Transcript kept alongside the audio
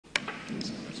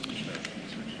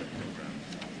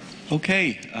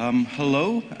Okay,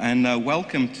 hello and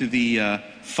welcome to the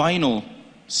final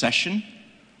session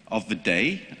of the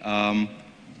day.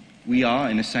 We are,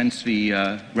 in a sense, the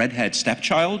redhead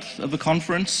stepchild of the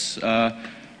conference.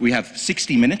 We have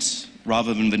 60 minutes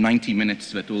rather than the 90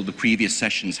 minutes that all the previous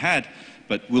sessions had,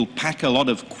 but we'll pack a lot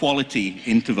of quality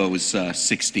into those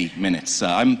 60 minutes.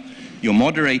 I'm your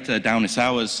moderator, Daunis,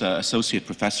 Auers, Associate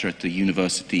Professor at the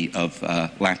University of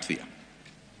Latvia.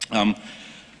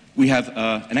 We have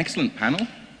an excellent panel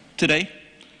today,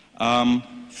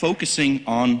 focusing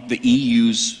on the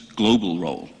EU's global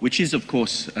role, which is, of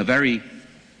course, a very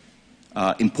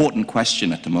important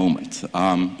question at the moment.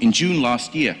 In June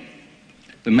last year,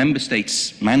 the member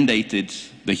states mandated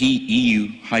the EU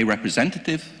High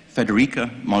Representative, Federica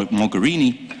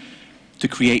Mogherini, to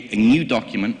create a new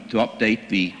document to update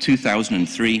the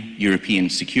 2003 European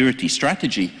Security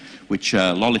Strategy, which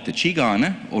Lolita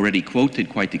Chigana already quoted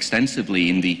quite extensively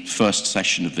in the first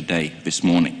session of the day this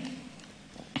morning.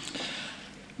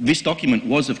 This document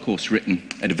was, of course, written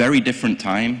at a very different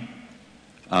time,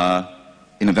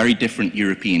 in a very different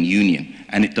European Union,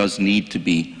 and it does need to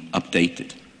be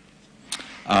updated.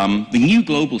 The new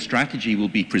global strategy will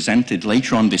be presented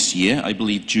later on this year. I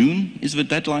believe June is the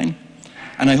deadline.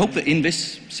 And I hope that in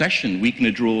this session we can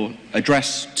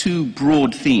address two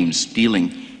broad themes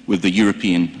dealing with the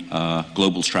European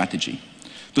global strategy.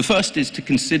 The first is to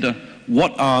consider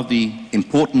what are the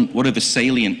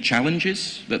salient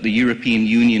challenges that the European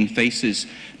Union faces,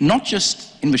 not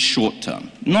just in the short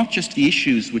term, not just the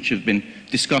issues which have been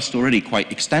discussed already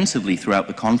quite extensively throughout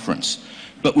the conference,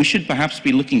 but we should perhaps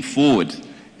be looking forward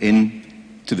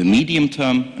into the medium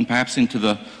term and perhaps into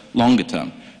the longer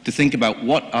term, to think about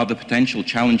what are the potential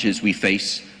challenges we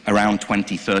face around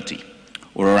 2030.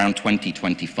 Or around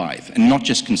 2025, and not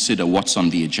just consider what's on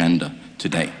the agenda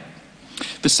today.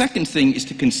 The second thing is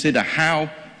to consider how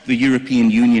the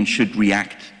European Union should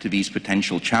react to these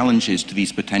potential challenges, to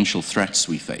these potential threats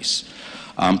we face,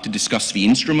 to discuss the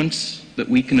instruments that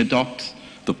we can adopt,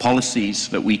 the policies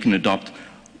that we can adopt,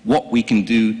 what we can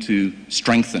do to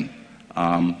strengthen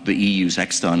the EU's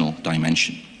external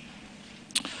dimension.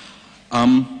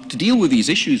 To deal with these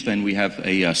issues, then, we have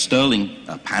a sterling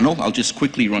panel. I'll just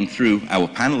quickly run through our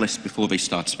panelists before they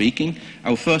start speaking.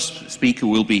 Our first speaker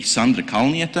will be Sandra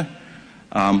Kalniete,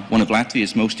 one of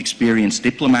Latvia's most experienced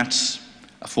diplomats,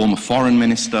 a former foreign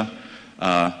minister,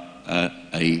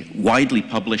 a widely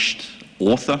published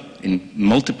author in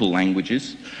multiple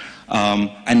languages,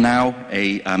 and now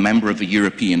a member of the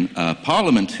European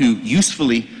Parliament who,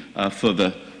 usefully for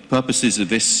the purposes of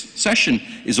this session,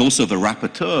 is also the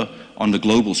rapporteur on the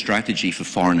global strategy for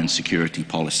foreign and security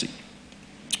policy.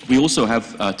 We also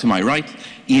have, to my right,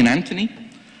 Ian Anthony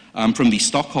from the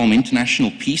Stockholm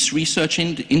International Peace Research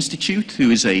Institute,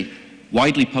 who is a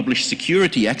widely published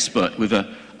security expert with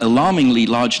an alarmingly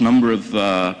large number of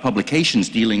publications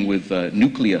dealing with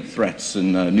nuclear threats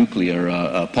and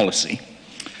nuclear policy.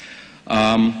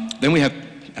 Then we have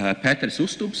Pēteris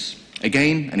Ustubs,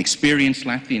 again, an experienced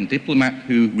Latvian diplomat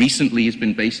who recently has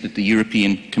been based at the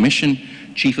European Commission,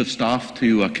 Chief of Staff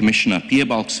to Commissioner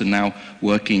Piebalgs, and now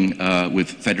working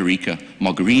with Federica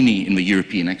Mogherini in the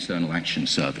European External Action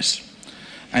Service.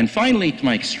 And finally, to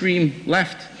my extreme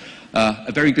left,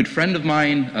 a very good friend of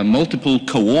mine, a multiple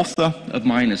co-author of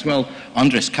mine as well,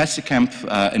 Kasekamp,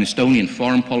 an Estonian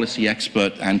foreign policy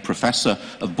expert and professor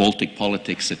of Baltic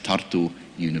politics at Tartu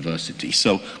University.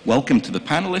 So welcome to the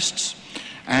panelists.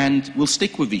 And we'll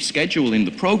stick with the schedule in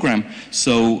the program,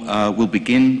 so we'll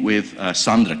begin with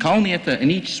Sandra Kalniete,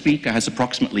 and each speaker has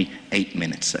approximately 8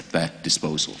 minutes at their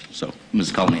disposal. So,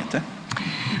 Ms. Kalniete.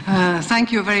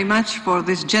 Thank you very much for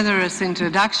this generous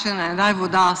introduction, and I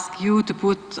would ask you to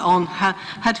put on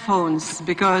headphones,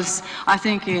 because I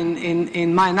think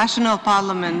in my national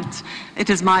parliament it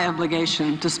is my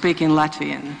obligation to speak in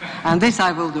Latvian, and this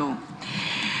I will do.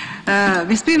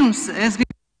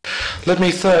 Let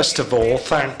me first of all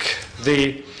thank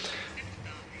the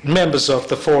members of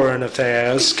the Foreign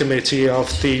Affairs Committee of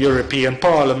the European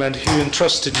Parliament who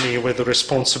entrusted me with the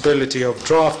responsibility of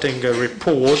drafting a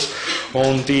report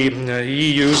on the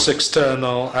EU's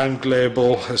external and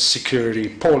global security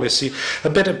policy. A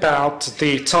bit about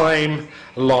the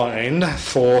timeline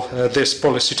for this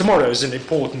policy. Tomorrow is an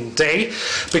important day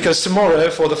because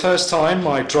tomorrow, for the first time,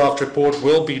 my draft report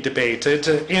will be debated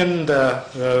in the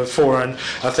Foreign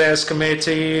Affairs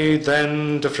Committee.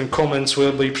 Then different comments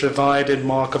will be provided,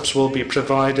 marked markups will be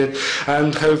provided,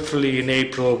 and hopefully in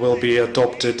April will be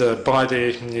adopted by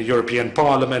the European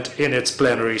Parliament in its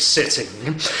plenary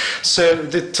sitting. So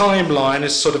the timeline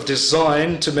is sort of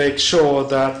designed to make sure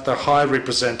that the High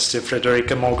Representative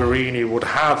Federica Mogherini would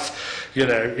have,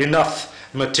 enough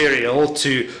material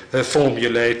to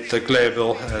formulate the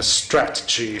global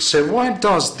strategy. So why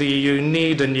does the EU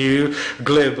need a new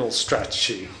global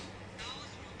strategy?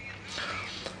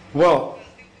 Well,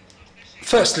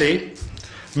 firstly,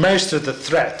 most of the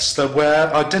threats that were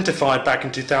identified back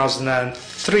in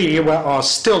 2003 are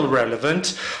still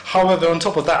relevant. However, on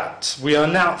top of that, we are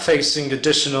now facing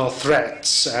additional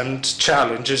threats and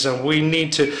challenges, and we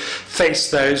need to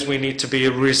face those. We need to be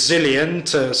resilient.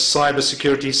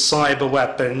 Cybersecurity, cyber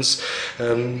weapons,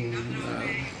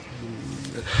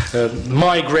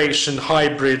 migration,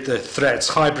 hybrid threats,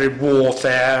 hybrid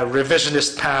warfare,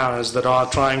 revisionist powers that are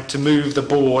trying to move the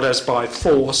borders by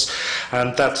force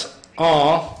and that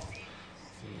are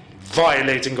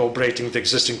violating or breaking the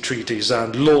existing treaties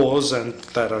and laws and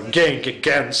that are going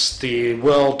against the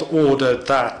world order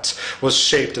that was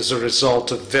shaped as a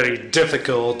result of very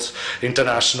difficult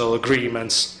international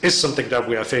agreements is something that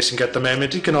we are facing at the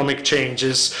moment. Economic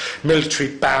changes, military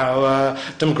power,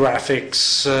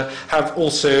 demographics have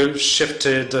also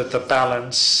shifted the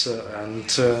balance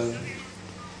and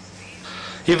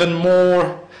even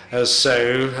more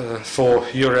for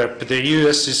Europe, the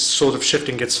US is sort of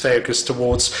shifting its focus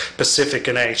towards Pacific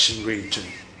and Asian region,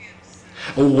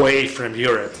 away from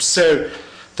Europe. So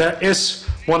there is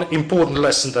one important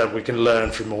lesson that we can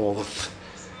learn from all of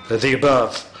the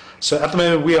above. So at the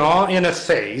moment we are in a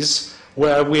phase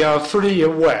where we are fully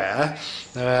aware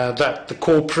that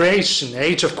the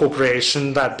age of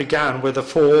cooperation that began with the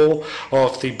fall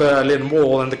of the Berlin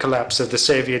Wall and the collapse of the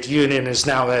Soviet Union is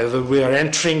now over. We are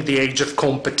entering the age of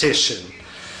competition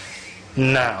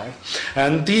now.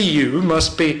 And the EU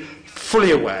must be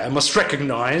fully aware, must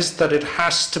recognize that it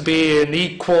has to be an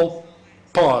equal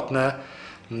partner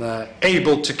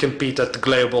able to compete at the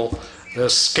global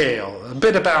scale. A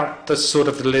bit about the sort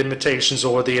of limitations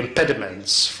or the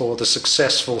impediments for the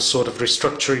successful sort of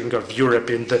restructuring of Europe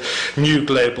in the new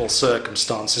global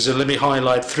circumstances. And let me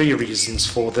highlight 3 reasons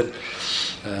for the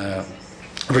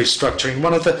restructuring.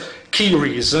 One of the key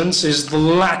reasons is the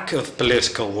lack of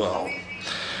political will.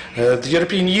 The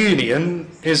European Union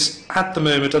is at the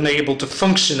moment unable to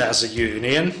function as a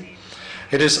union.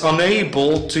 It is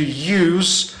unable to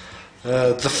use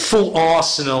the full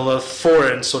arsenal of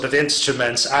foreign sort of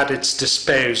instruments at its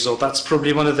disposal. That's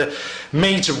probably one of the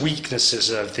major weaknesses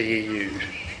of the EU.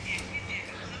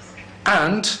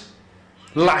 And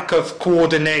lack of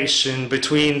coordination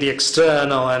between the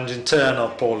external and internal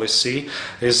policy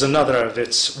is another of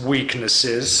its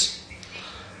weaknesses.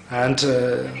 And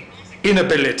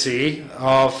inability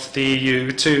of the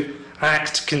EU to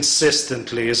act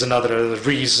consistently is another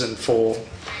reason for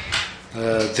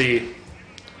the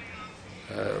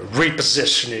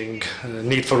repositioning,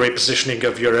 need for repositioning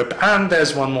of Europe. And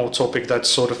there's one more topic that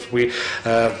sort of we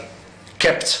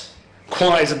kept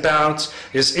quiet about,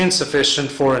 is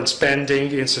insufficient foreign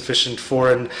spending, insufficient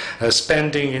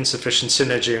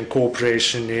synergy and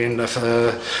cooperation in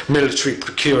military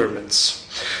procurements.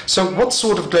 So what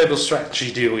sort of global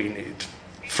strategy do we need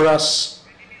for us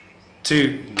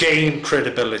to gain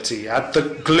credibility at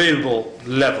the global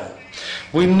level?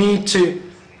 We need to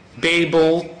be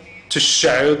able to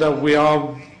show that we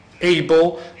are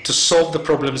able to solve the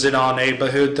problems in our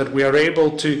neighborhood, that we are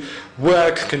able to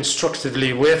work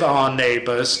constructively with our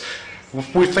neighbors.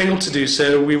 If we fail to do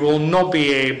so, we will not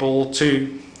be able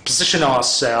to position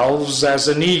ourselves as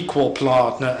an equal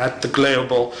partner at the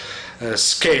global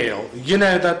scale. You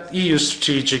know that EU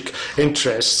strategic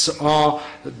interests are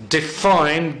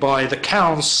defined by the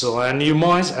Council, and you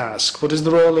might ask, what is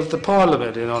the role of the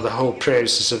Parliament in the whole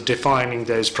process of defining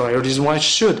those priorities? Why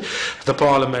should the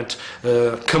Parliament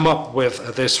come up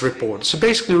with this report? So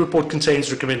basically the report contains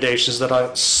recommendations that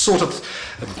are sort of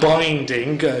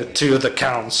binding to the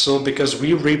Council, because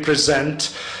we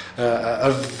represent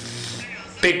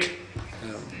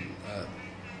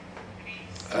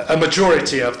a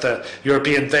majority of the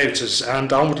European voters,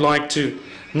 and I would like to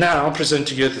now present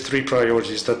to you the 3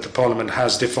 priorities that the Parliament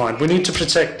has defined. We need to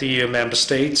protect the EU member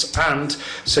states and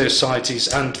societies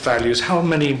and values. How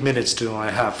many minutes do I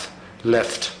have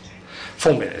left?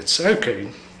 4 minutes. Okay,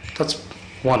 that's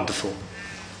wonderful.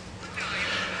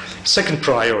 Second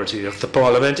priority of the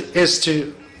Parliament is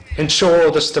to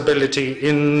ensure the stability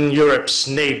in Europe's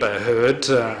neighbourhood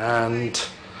and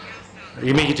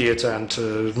immediate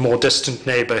and more distant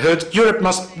neighbourhood. Europe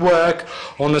must work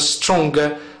on a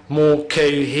stronger, more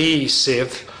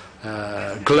cohesive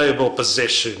global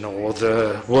position or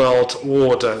the world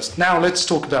order. Now let's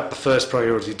talk about the first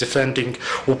priority, defending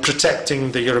or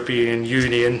protecting the European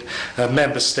Union,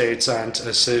 member states and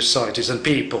societies and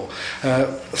people.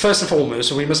 First and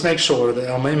foremost, we must make sure that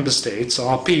our member states,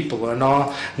 our people and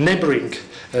our neighbouring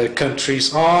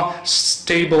countries are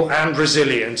stable and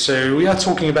resilient. So we are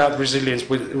talking about resilience,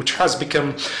 which has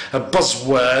become a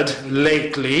buzzword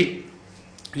lately.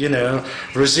 You know,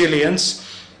 resilience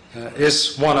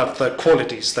is one of the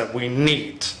qualities that we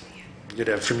need, you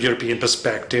know, from European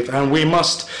perspective, and we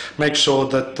must make sure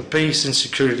that the peace and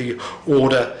security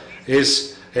order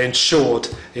is ensured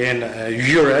in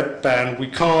Europe, and we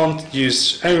can't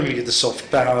use only the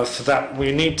soft power for that.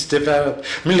 We need to develop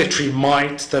military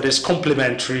might that is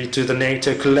complementary to the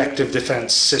NATO collective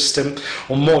defence system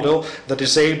or model that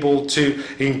is able to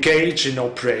engage in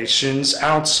operations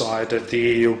outside of the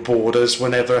EU borders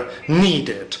whenever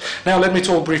needed. Now let me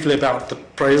talk briefly about the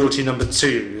priority number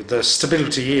 2, the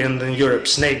stability in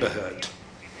Europe's neighbourhood.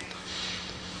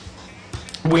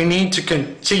 We need to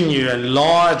continue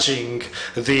enlarging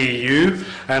the EU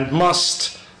and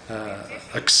must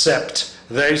accept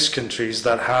those countries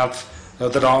that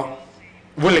are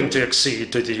willing to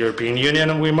accede to the European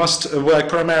Union, and we must work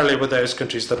primarily with those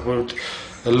countries that would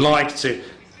like to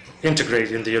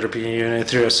integrate in the European Union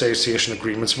through association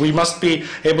agreements. We must be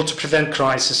able to prevent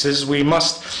crises. We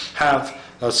must have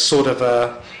a sort of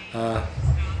a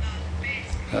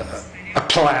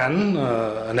plan,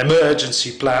 an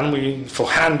emergency plan for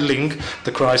handling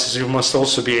the crisis. We must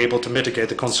also be able to mitigate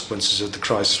the consequences of the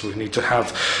crisis. We need to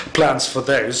have plans for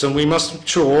those, and we must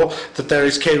ensure that there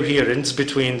is coherence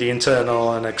between the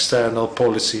internal and external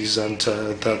policies, and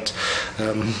that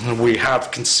we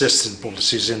have consistent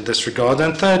policies in this regard.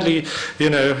 And thirdly, you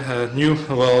know, a new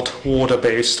world order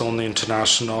based on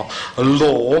international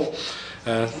law.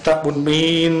 That would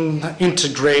mean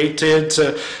integrated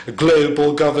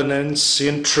global governance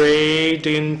in trade,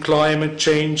 in climate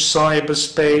change,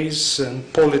 cyberspace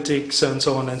and politics and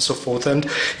so on and so forth. And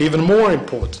even more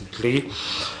importantly,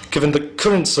 given the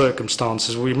current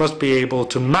circumstances, we must be able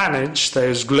to manage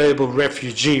those global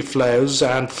refugee flows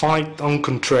and fight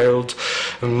uncontrolled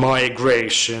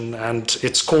migration and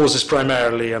its causes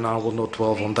primarily, and I will not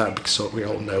dwell on that because we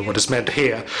all know what is meant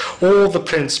here. All the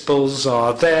principles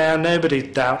are there, nobody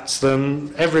doubts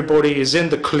them, everybody is in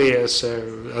the clear,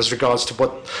 so as regards to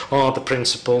what are the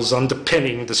principles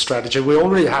underpinning the strategy. We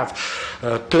already have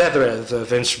a plethora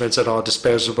of instruments at our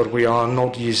disposal, but we are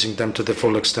not using them to the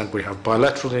full extent. We have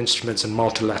bilateral instruments and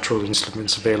multilateral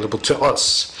instruments available to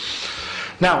us.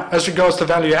 Now, as regards the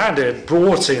value added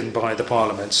brought in by the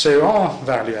Parliament, so our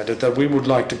value added that we would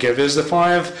like to give is the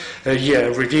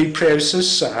 5-year review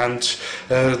process, and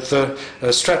the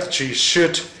strategy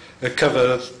should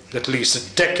cover at least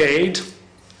a decade,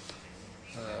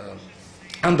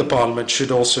 and the Parliament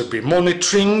should also be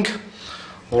monitoring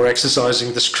or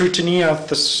exercising the scrutiny of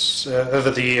this,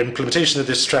 over the implementation of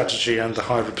this strategy, and the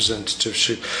High Representative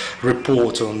should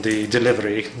report on the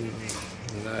delivery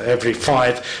every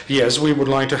 5 years. We would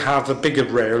like to have a bigger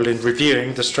role in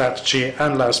reviewing the strategy,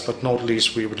 and last but not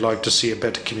least, we would like to see a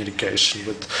better communication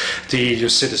with the EU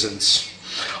citizens.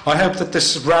 I hope that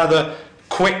this rather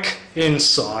quick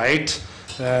insight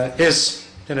is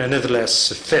nevertheless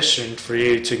sufficient for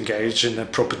you to engage in a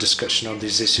proper discussion on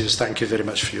these issues. Thank you very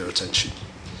much for your attention.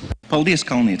 Paldies,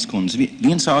 Kalnietes kundze.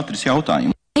 Viens ātrs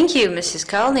jautājums. Thank you, Mrs.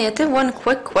 Kalniete. One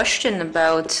quick question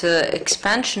about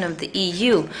expansion of the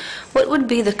EU. What would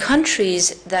be the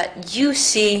countries that you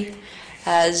see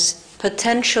as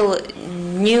potential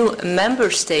new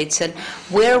member states, and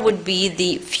where would be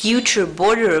the future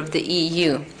border of the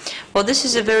EU? Well, this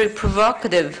is a very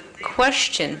provocative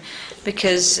question,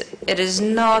 because it is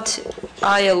not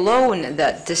I alone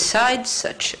that decides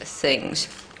such things.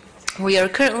 We are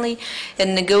currently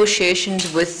in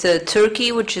negotiations with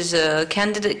Turkey, which is a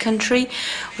candidate country.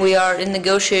 We are in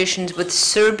negotiations with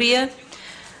Serbia.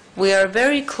 We are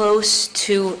very close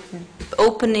to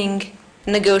opening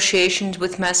negotiations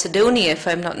with Macedonia, if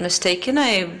I'm not mistaken.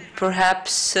 I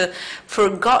perhaps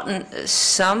forgotten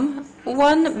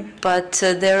someone, but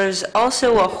there is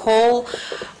also a whole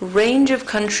range of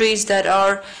countries that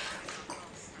are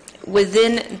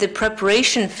within the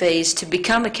preparation phase to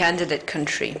become a candidate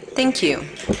country. Thank you.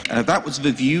 That was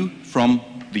the view from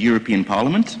the European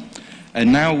Parliament.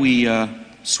 And now we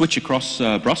switch across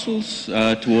Brussels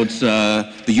towards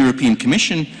the European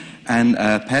Commission. And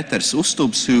Pēteris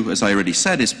Ustubs, who, as I already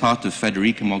said, is part of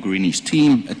Federica Mogherini's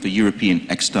team at the European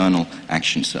External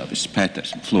Action Service.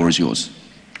 Pēteris, the floor is yours.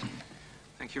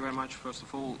 Thank you very much, first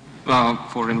of all,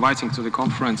 for inviting to the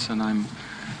conference, and I'm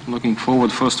looking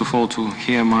forward, first of all, to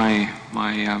hear my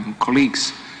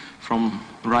colleagues from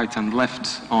right and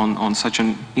left on such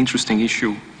an interesting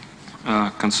issue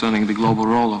concerning the global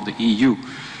role of the EU.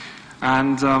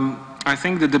 And I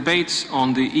think the debate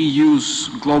on the EU's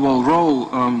global role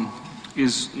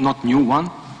is not new one.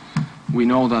 We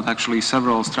know that actually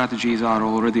several strategies are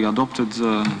already adopted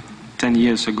 10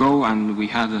 years ago, and we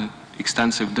had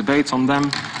extensive debates on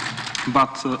them.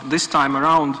 But this time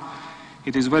around,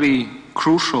 it is very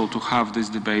crucial to have this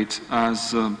debate,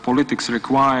 as politics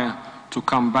require to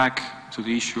come back to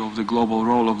the issue of the global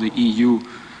role of the EU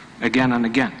again and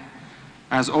again.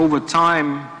 As over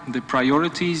time, the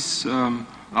priorities,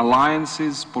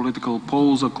 alliances, political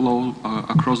poles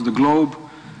across the globe,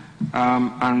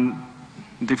 and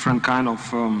different kind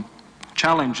of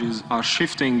challenges are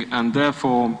shifting, and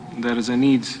therefore there is a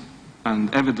need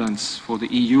and evidence for the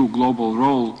EU global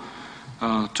role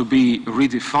to be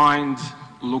redefined,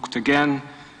 looked again,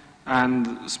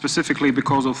 and specifically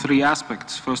because of three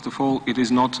aspects. First of all, it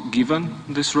is not given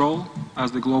this role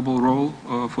as the global role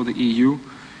for the EU.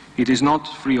 It is not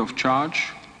free of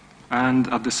charge, and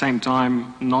at the same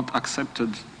time not accepted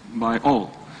by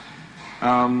all.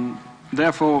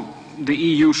 Therefore, the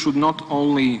EU should not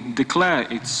only declare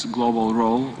its global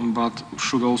role, but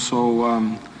should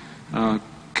also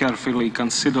carefully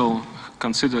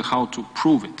consider how to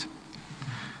prove it.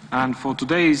 And for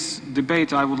today's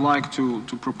debate, I would like to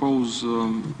propose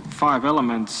 5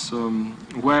 elements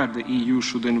where the EU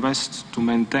should invest to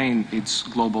maintain its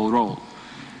global role.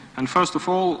 And first of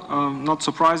all, not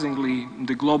surprisingly,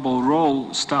 the global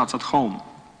role starts at home.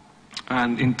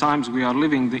 And in times we are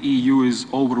living, the EU is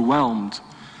overwhelmed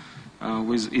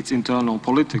with its internal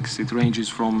politics. It ranges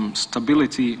from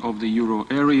stability of the euro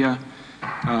area,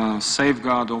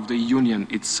 safeguard of the union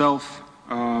itself,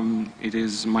 it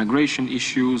is migration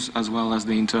issues as well as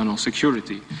the internal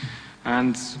security.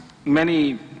 And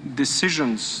many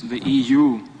decisions the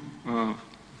EU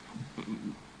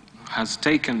has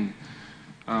taken,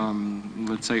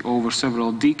 let's say, over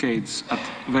several decades at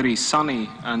very sunny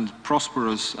and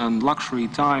prosperous and luxury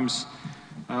times,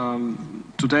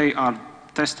 today are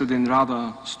tested in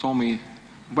rather stormy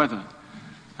weather.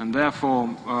 And therefore,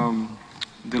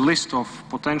 the list of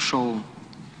potential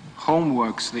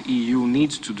homeworks the EU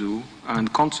needs to do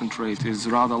and concentrate is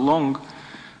rather long,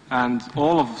 and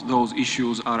all of those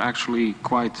issues are actually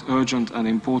quite urgent and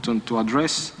important to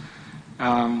address,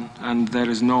 and there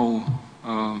is no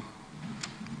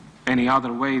any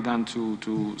other way than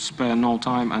to spare no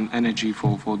time and energy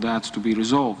for that to be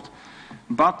resolved.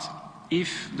 But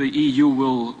if the EU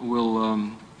will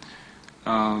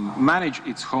manage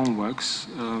its homeworks,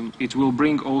 it will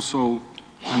bring also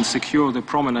and secure the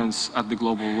prominence at the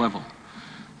global level.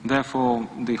 Therefore,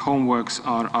 the homeworks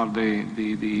are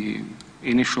the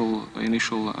initial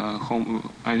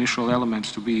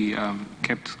elements to be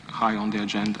kept high on the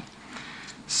agenda.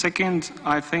 Second,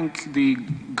 I think the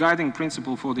guiding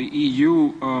principle for the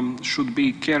EU should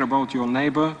be care about your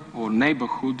neighbor or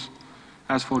neighborhood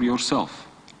as for yourself.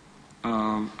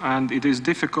 And it is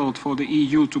difficult for the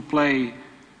EU to play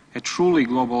a truly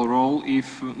global role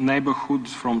if neighborhood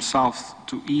from south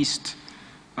to east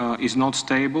is not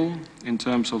stable in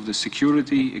terms of the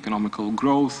security, economical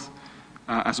growth,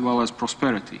 as well as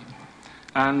prosperity.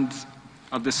 And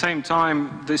at the same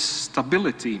time, this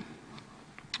stability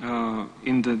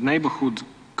in the neighborhood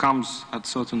comes at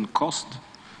certain cost,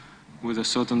 with a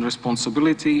certain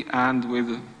responsibility and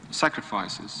with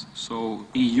sacrifices. So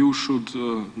EU should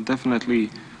definitely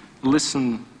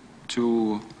listen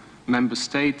to member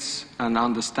states and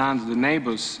understand the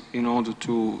neighbors in order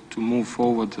to move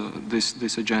forward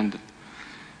this agenda.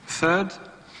 Third,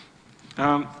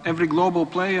 every global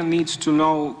player needs to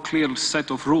know a clear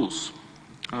set of rules.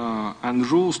 And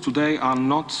rules today are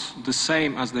not the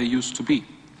same as they used to be.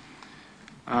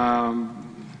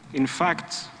 In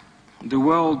fact, the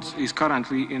world is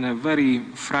currently in a very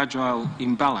fragile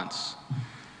imbalance.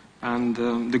 And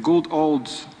the good old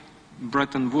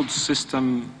Bretton Woods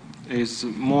system is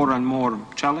more and more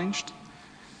challenged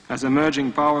as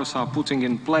emerging powers are putting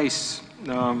in place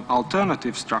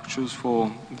alternative structures for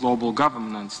global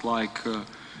governance, like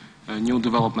a new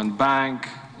development bank,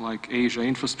 like Asia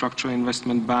Infrastructure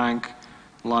Investment Bank,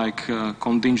 like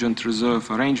contingent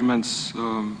reserve arrangements,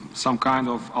 some kind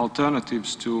of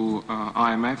alternatives to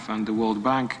IMF and the World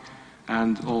Bank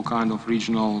and all kind of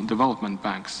regional development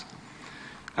banks.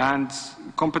 And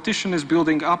competition is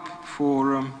building up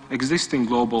for existing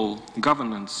global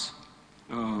governance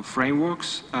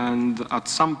frameworks, and at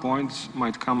some point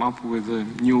might come up with a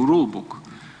new rule book.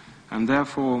 And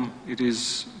therefore it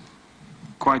is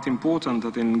quite important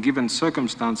that in given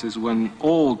circumstances when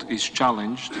old is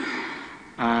challenged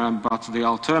but the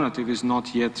alternative is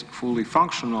not yet fully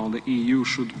functional. The EU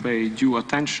should pay due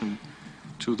attention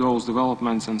to those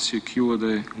developments and secure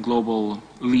the global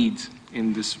lead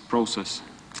in this process.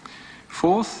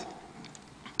 Fourth,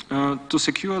 to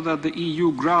secure that the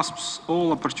EU grasps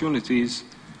all opportunities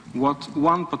what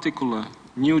one particular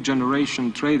new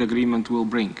generation trade agreement will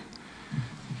bring.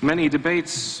 Many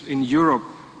debates in Europe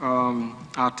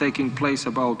are taking place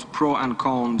about pro and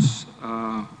cons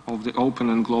of the open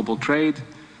and global trade.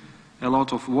 A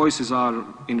lot of voices are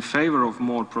in favor of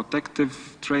more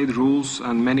protective trade rules,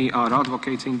 and many are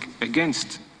advocating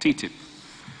against TTIP.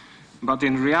 But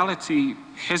in reality,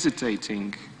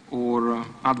 hesitating or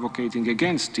advocating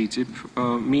against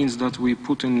TTIP means that we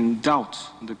put in doubt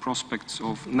the prospects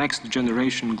of next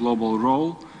generation global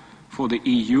role for the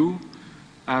EU,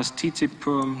 as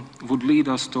TTIP would lead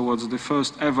us towards the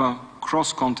first ever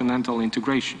cross-continental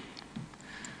integration,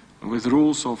 with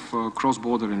rules of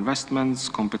cross-border investments,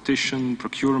 competition,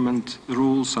 procurement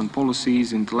rules and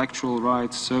policies, intellectual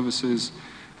rights, services,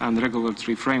 and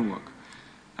regulatory framework.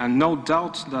 And no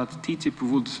doubt that TTIP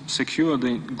would secure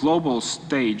the global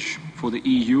stage for the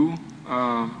EU,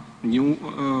 new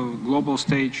global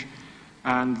stage,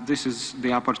 and this is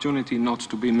the opportunity not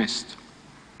to be missed.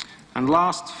 And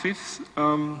last, fifth,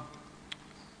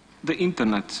 the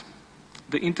Internet.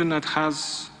 The Internet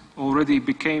has already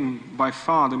become by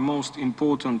far the most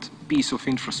important piece of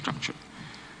infrastructure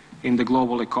in the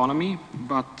global economy,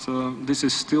 but this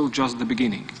is still just the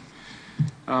beginning.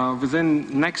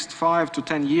 Within next 5 to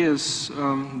 10 years,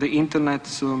 the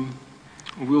Internet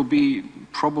will be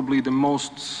probably the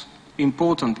most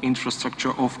important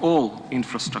infrastructure of all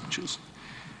infrastructures,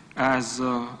 as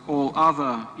all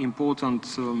other important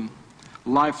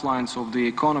lifelines of the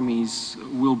economies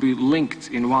will be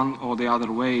linked in one or the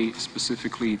other way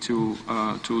specifically to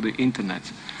the Internet,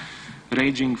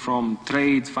 ranging from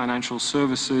trade, financial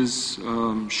services,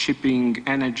 shipping,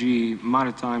 energy,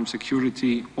 maritime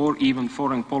security, or even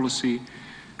foreign policy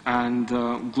and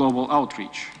global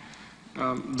outreach.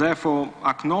 Therefore,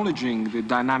 acknowledging the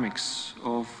dynamics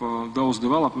of those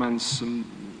developments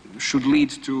should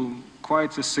lead to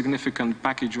quite a significant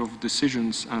package of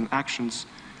decisions and actions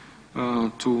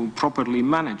to properly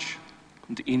manage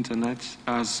the Internet,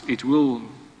 as it will,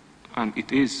 and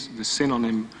it is, the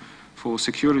synonym for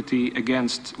security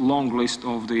against long list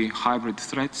of the hybrid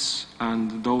threats,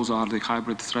 and those are the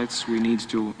hybrid threats we need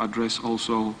to address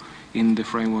also in the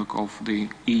framework of the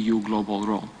EU global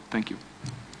role. Thank you.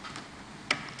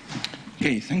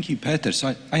 Okay, thank you,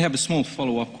 Pēteris. I have a small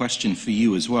follow-up question for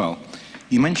you as well.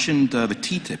 You mentioned the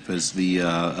TTIP as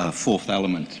the fourth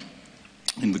element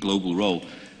in the global role,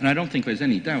 and I don't think there's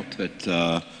any doubt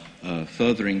that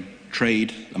furthering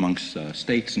trade amongst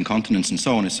states and continents and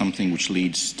so on is something which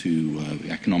leads to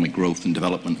economic growth and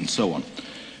development and so on.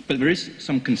 But there is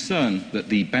some concern that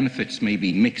the benefits may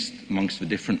be mixed amongst the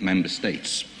different member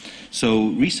states. So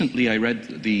recently I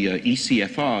read the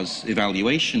ECFR's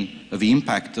evaluation of the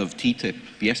impact of TTIP,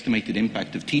 the estimated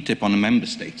impact of TTIP on the member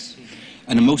states.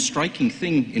 And the most striking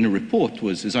thing in a report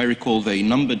was, as I recall, they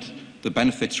numbered the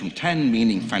benefits from 10,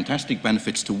 meaning fantastic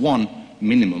benefits, to 1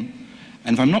 minimum.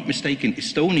 And if I'm not mistaken,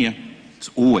 Estonia, it's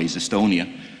always Estonia,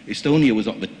 Estonia was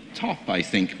at the top, I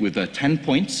think, with 10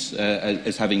 points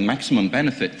as having maximum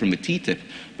benefit from the TTIP,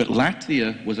 but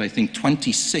Latvia was, I think,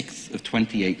 26th of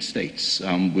 28 states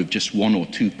with just 1 or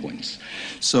 2 points.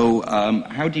 So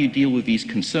how do you deal with these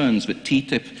concerns that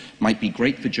TTIP might be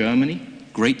great for Germany,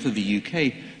 great for the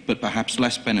UK, but perhaps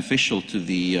less beneficial to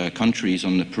the countries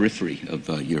on the periphery of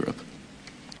Europe?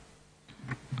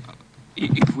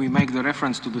 If we make the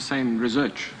reference to the same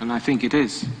research, and I think it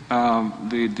is,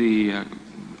 the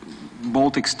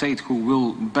Baltic state who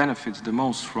will benefit the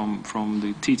most from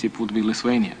the TTIP would be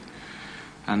Lithuania.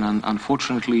 And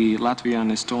unfortunately, Latvia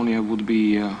and Estonia would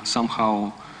be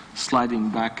somehow sliding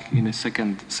back in a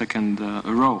second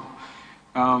row.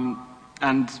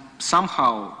 And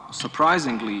somehow,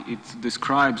 surprisingly, it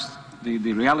describes the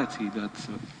reality that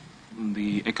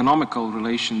the economical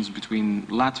relations between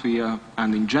Latvia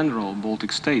and, in general,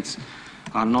 Baltic states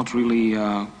are not really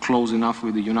close enough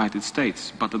with the United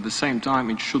States. But at the same time,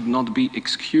 it should not be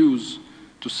excuse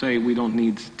to say we don't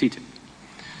need TTIP.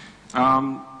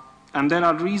 And there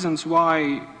are reasons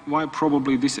why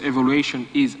probably this evaluation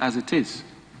is as it is.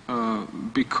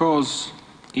 Because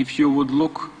if you would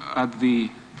look at the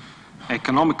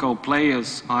economical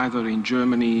players either in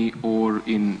Germany or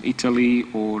in Italy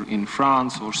or in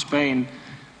France or Spain,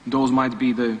 those might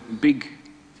be the big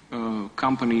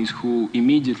companies who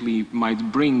immediately might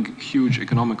bring huge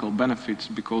economical benefits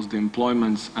because the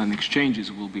employments and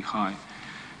exchanges will be high.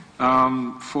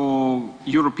 For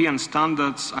European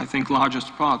standards, I think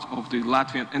largest part of the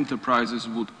Latvian enterprises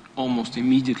would almost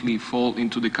immediately fall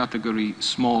into the category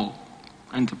small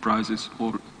enterprises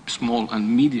or small and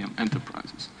medium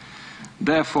enterprises.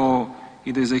 Therefore,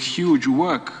 it is a huge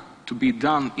work to be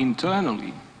done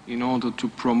internally in order to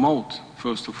promote,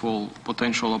 first of all,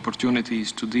 potential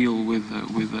opportunities to deal with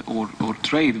or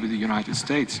trade with the United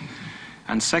States.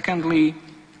 And secondly,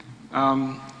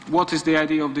 what is the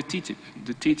idea of the TTIP?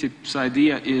 The TTIP's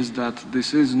idea is that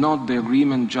this is not the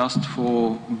agreement just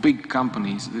for big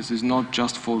companies, this is not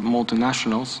just for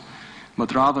multinationals,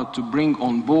 but rather to bring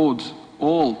on board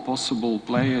all possible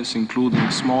players, including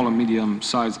small and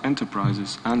medium-sized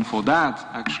enterprises. And for that,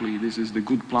 actually, this is the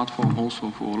good platform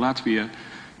also for Latvia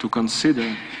to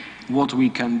consider what we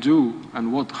can do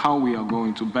and how we are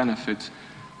going to benefit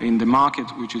in the market,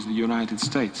 which is the United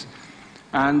States.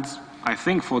 And I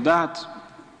think for that,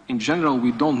 in general,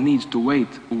 we don't need to wait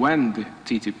when the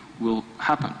TTIP will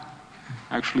happen.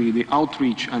 Actually, the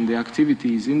outreach and the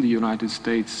activities in the United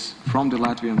States from the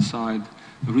Latvian side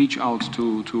reach out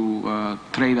to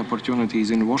trade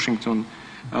opportunities in Washington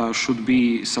should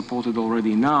be supported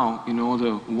already now in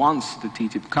order, once the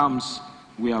TTIP comes,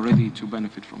 we are ready to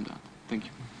benefit from that. Thank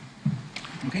you.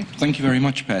 Okay, thank you very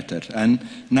much, Pēteris. And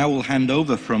now we'll hand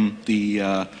over from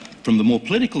the more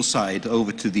political side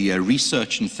over to the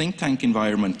research and think tank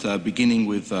environment, beginning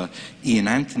with Ian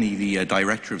Anthony, the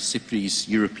director of SIPRI's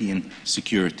European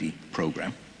Security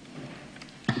Programme.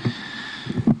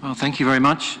 Well, thank you very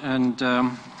much, and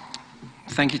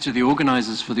thank you to the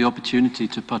organisers for the opportunity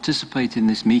to participate in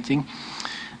this meeting,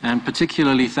 and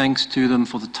particularly thanks to them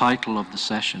for the title of the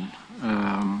session,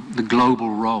 The Global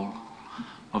Role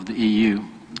of the EU,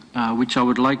 which I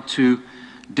would like to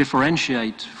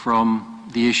differentiate from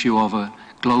the issue of a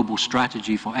global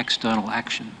strategy for external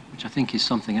action, which I think is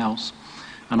something else.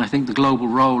 And I think the global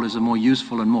role is a more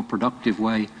useful and more productive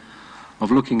way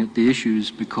of looking at the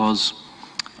issues, because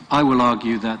I will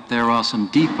argue that there are some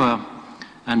deeper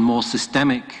and more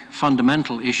systemic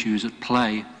fundamental issues at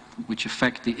play which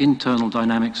affect the internal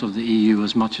dynamics of the EU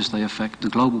as much as they affect the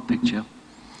global picture.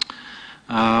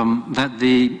 That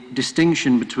the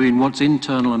distinction between what's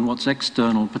internal and what's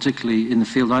external, particularly in the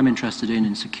field I'm interested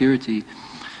in security,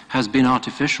 has been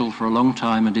artificial for a long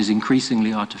time and is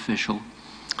increasingly artificial.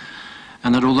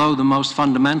 And that although the most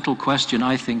fundamental question,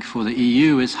 I think, for the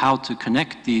EU is how to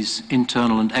connect these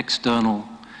internal and external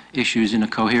issues in a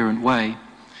coherent way,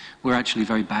 we're actually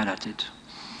very bad at it.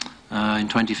 In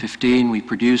 2015, we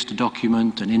produced a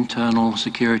document, an internal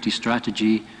security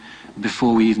strategy,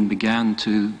 before we even began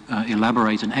to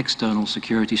elaborate an external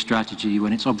security strategy,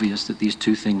 when it's obvious that these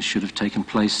two things should have taken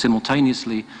place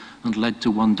simultaneously and led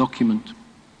to one document.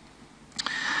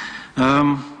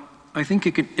 I think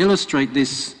you could illustrate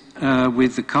this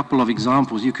with a couple of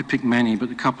examples. You could pick many,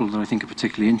 but a couple that I think are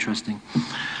particularly interesting.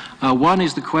 One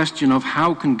is the question of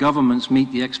how can governments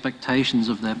meet the expectations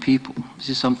of their people. This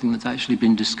is something that's actually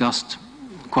been discussed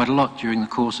quite a lot during the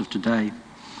course of today.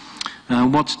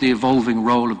 What's the evolving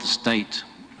role of the state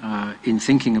in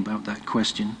thinking about that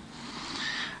question?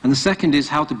 And the second is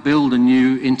how to build a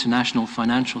new international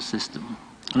financial system.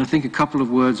 And I think a couple of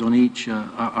words on each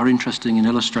are interesting in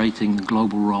illustrating the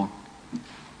global role.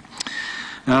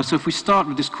 So if we start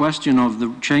with this question of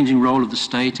the changing role of the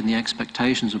state and the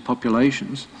expectations of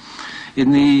populations,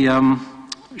 in the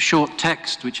short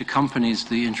text which accompanies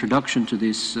the introduction to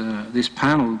this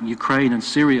panel, Ukraine and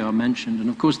Syria are mentioned. And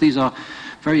of course these are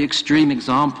very extreme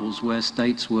examples where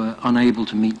states were unable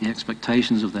to meet the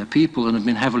expectations of their people and have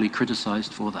been heavily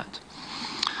criticized for that.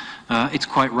 It's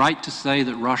quite right to say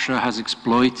that Russia has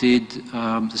exploited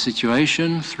the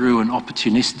situation through an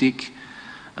opportunistic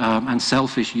and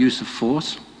selfish use of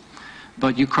force.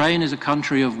 But Ukraine is a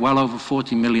country of well over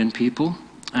 40 million people,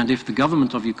 and if the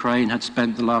government of Ukraine had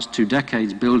spent the last 2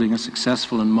 decades building a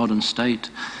successful and modern state,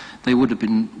 they would have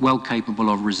been well capable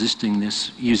of resisting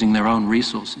this using their own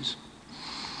resources.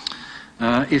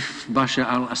 If Bashar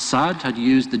al-Assad had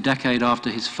used the decade after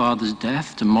his father's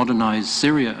death to modernize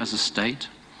Syria as a state,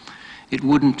 it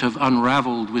wouldn't have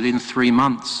unraveled within 3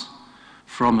 months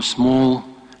from a small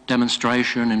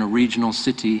demonstration in a regional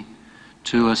city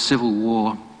to a civil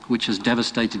war which has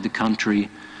devastated the country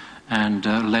and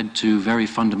led to very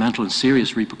fundamental and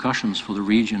serious repercussions for the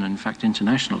region and in fact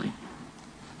internationally.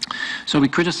 So we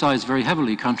criticize very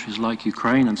heavily countries like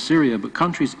Ukraine and Syria, but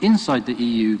countries inside the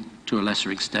EU to a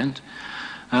lesser extent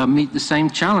meet the same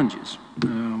challenges.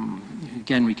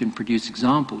 Again, we can produce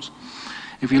examples.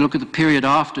 If you look at the period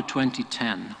after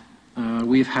 2010,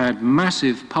 we've had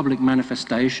massive public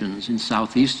manifestations in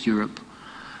Southeast Europe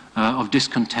of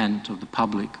discontent of the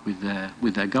public with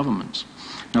their governments.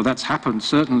 Now that's happened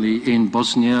certainly in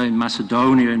Bosnia, in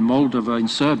Macedonia, in Moldova, in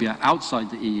Serbia, outside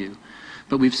the EU.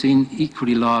 But we've seen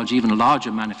equally large, even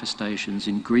larger manifestations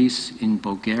in Greece, in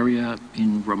Bulgaria,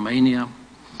 in Romania.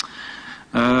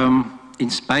 In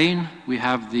Spain, we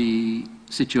have the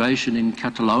situation in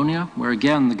Catalonia, where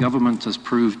again the government has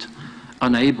proved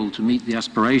unable to meet the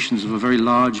aspirations of a very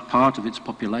large part of its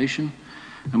population.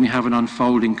 And we have an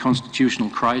unfolding constitutional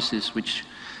crisis which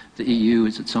the EU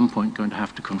is at some point going to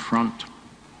have to confront.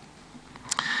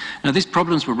 Now, these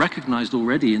problems were recognized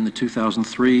already in the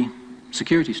 2003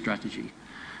 security strategy.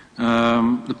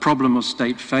 The problem of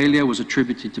state failure was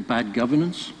attributed to bad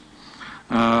governance,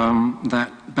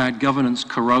 that bad governance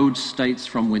corrodes states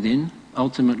from within,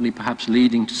 ultimately perhaps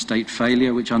leading to state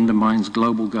failure, which undermines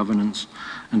global governance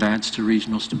and adds to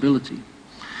regional stability.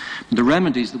 The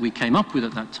remedies that we came up with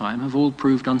at that time have all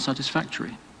proved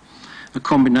unsatisfactory. A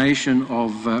combination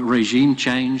of regime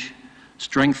change,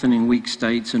 strengthening weak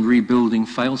states and rebuilding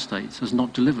failed states has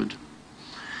not delivered.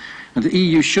 And the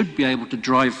EU should be able to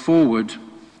drive forward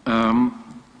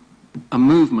a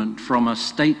movement from a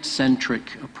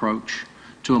state-centric approach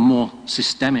to a more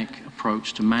systemic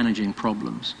approach to managing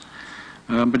problems.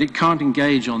 But it can't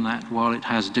engage on that while it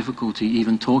has difficulty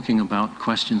even talking about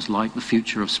questions like the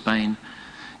future of Spain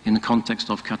in the context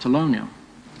of Catalonia.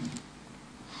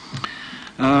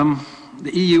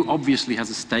 The EU obviously has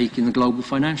a stake in the global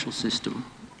financial system.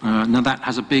 Now that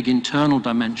has a big internal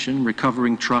dimension,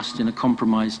 recovering trust in a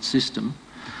compromised system.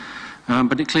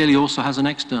 But it clearly also has an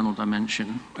external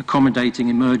dimension, accommodating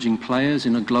emerging players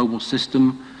in a global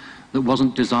system that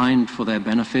wasn't designed for their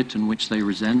benefit and which they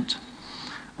resent,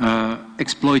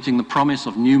 exploiting the promise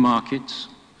of new markets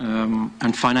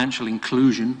and financial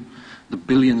inclusion, the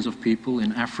billions of people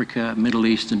in Africa, Middle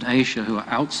East and Asia who are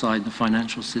outside the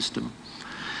financial system.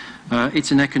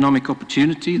 It's an economic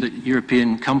opportunity that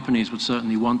European companies would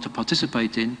certainly want to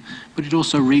participate in, but it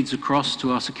also reads across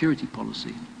to our security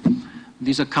policy.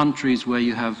 These are countries where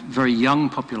you have very young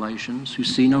populations who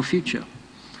see no future.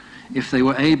 If they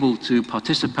were able to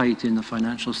participate in the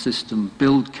financial system,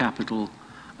 build capital,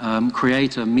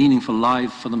 create a meaningful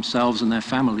life for themselves and their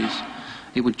families,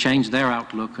 it would change their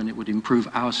outlook and it would improve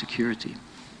our security.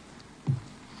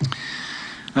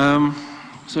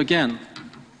 So again,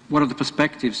 what are the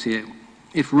perspectives here?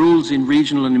 If rules in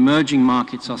regional and emerging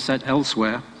markets are set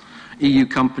elsewhere, EU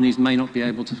companies may not be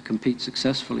able to compete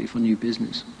successfully for new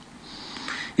business.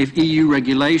 If EU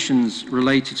regulations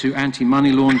related to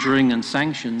anti-money laundering and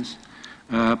sanctions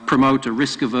promote a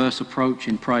risk-averse approach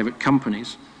in private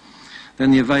companies,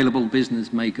 then the available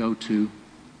business may go to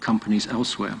companies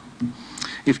elsewhere.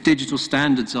 If digital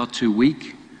standards are too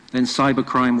weak, then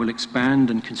cybercrime will expand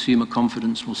and consumer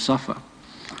confidence will suffer.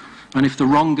 And if the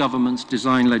wrong governments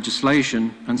design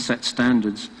legislation and set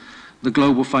standards, the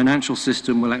global financial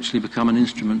system will actually become an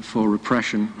instrument for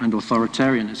repression and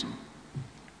authoritarianism.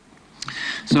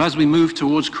 So as we move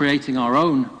towards creating our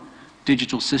own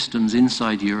digital systems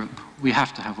inside Europe, we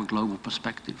have to have a global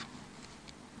perspective.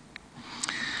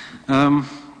 I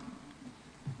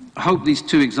hope these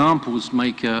two examples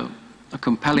make a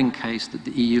compelling case that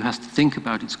the EU has to think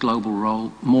about its global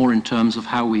role more in terms of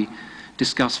how we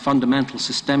discuss fundamental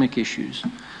systemic issues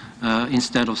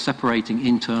instead of separating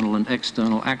internal and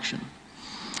external action.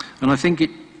 And I think it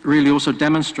really also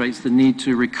demonstrates the need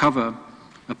to recover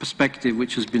a perspective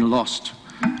which has been lost,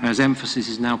 as emphasis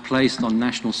is now placed on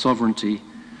national sovereignty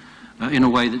in a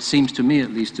way that seems to me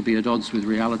at least to be at odds with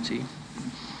reality.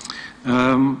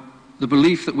 The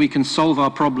belief that we can solve our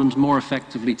problems more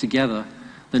effectively together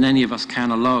than any of us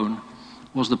can alone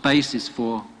was the basis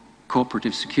for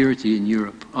cooperative security in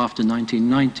Europe after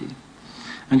 1990.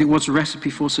 And it was a recipe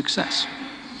for success.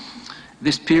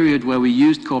 This period where we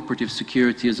used cooperative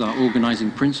security as our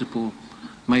organizing principle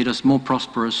made us more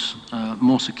prosperous,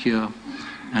 more secure,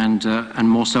 and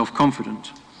more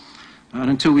self-confident. And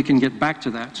until we can get back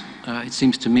to that, it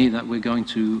seems to me that we're going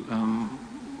to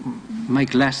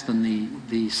make less than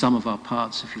the sum of our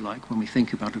parts, if you like, when we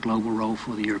think about a global role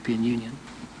for the European Union.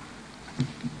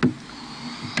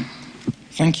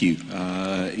 Thank you,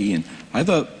 Ian. I have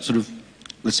a sort of,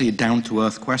 let's say, a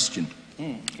down-to-earth question.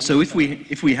 So if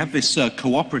we have this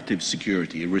cooperative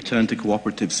security, a return to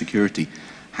cooperative security,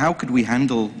 how could we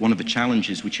handle one of the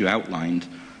challenges which you outlined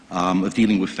of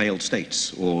dealing with failed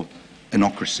states or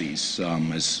anocracies,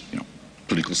 as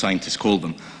political scientists call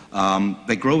them?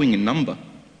 They're growing in number,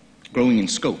 growing in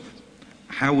scope.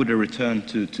 How would a return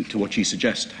to what you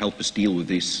suggest help us deal with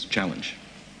this challenge?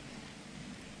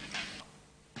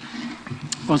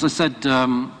 Well, as I said,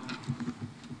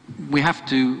 we have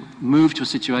to move to a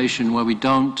situation where we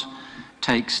don't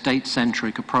take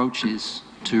state-centric approaches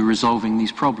to resolving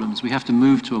these problems. We have to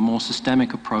move to a more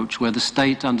systemic approach where the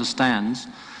state understands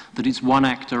that it's one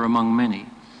actor among many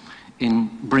in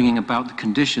bringing about the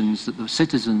conditions that the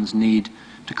citizens need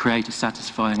to create a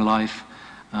satisfying life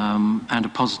and a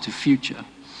positive future.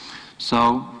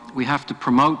 So we have to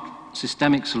promote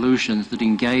systemic solutions that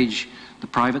engage the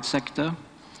private sector,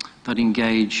 that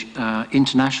engage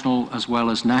international as well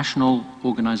as national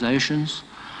organizations,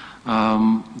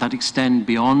 that extend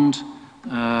beyond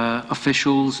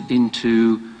officials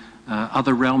into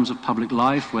other realms of public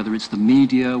life, whether it's the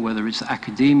media, whether it's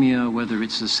academia, whether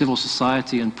it's the civil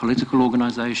society and political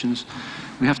organizations.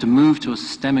 We have to move to a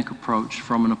systemic approach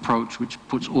from an approach which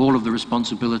puts all of the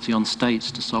responsibility on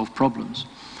states to solve problems.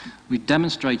 We've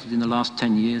demonstrated in the last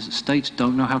 10 years that states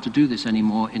don't know how to do this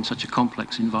anymore in such a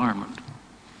complex environment.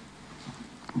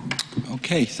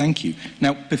 Okay, thank you.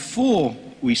 Now, before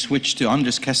we switch to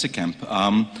Andris Kasekamp,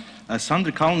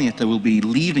 Sandra Kalniete will be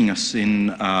leaving us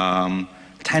in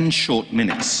 10 short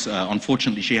minutes.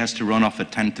 Unfortunately, she has to run off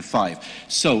at 10 to 5.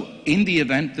 So, in the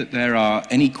event that there are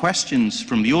any questions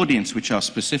from the audience which are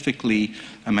specifically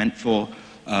meant for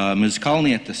Ms.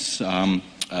 Kalniete's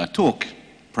talk,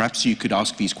 perhaps you could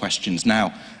ask these questions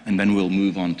now, and then we'll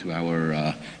move on to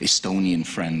our Estonian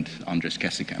friend, Andris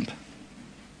Kasekamp.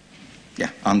 Yeah,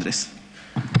 Andris.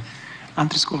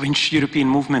 Andris Kovinč, European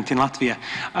Movement in Latvia.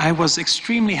 I was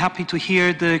extremely happy to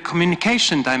hear the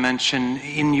communication dimension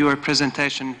in your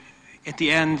presentation at the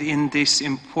end in this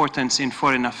importance in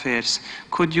foreign affairs.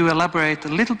 Could you elaborate a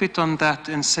little bit on that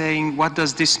and saying what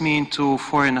does this mean to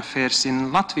foreign affairs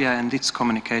in Latvia and its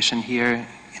communication here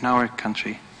in our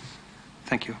country?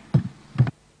 Thank you.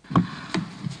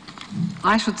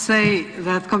 I should say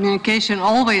that communication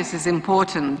always is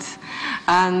important,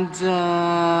 and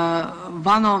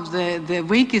one of the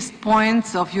weakest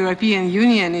points of European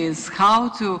Union is how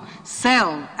to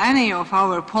sell any of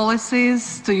our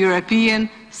policies to European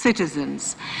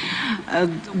citizens.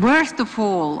 Worst of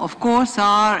all, of course,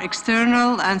 are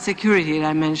external and security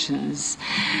dimensions.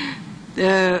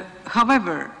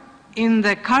 However, in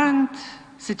the current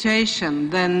situation,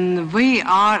 then we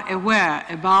are aware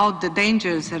about the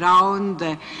dangers around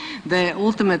the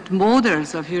ultimate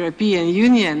borders of European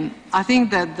Union. I think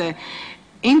that the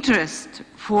interest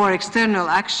for external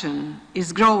action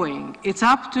is growing. It's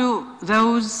up to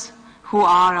those who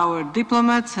are our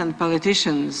diplomats and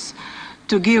politicians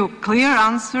to give clear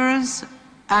answers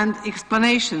and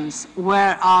explanations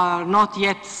where are not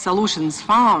yet solutions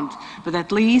found, but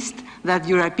at least that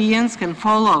Europeans can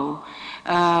follow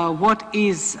what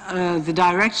is the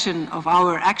direction of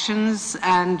our actions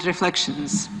and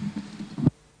reflections.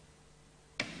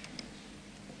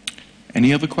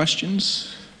 Any other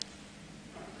questions?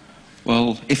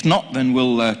 Well, if not, then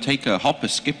we'll take a hop, a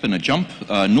skip, and a jump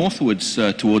northwards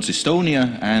towards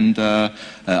Estonia and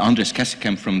Andris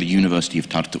Kasekamp from the University of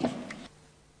Tartu.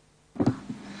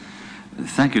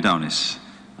 Thank you, Daunis.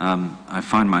 I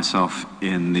find myself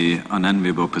in the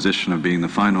unenviable position of being the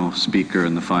final speaker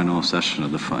in the final session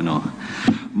of the final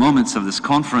moments of this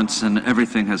conference, and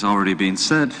everything has already been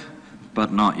said,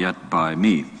 but not yet by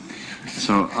me.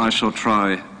 So I shall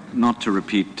try not to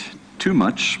repeat too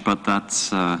much, but that's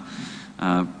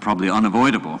probably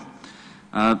unavoidable.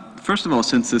 First of all,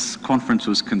 since this conference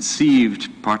was conceived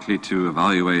partly to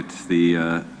evaluate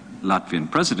the Latvian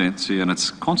presidency and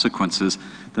its consequences,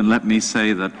 then let me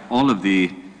say that all of the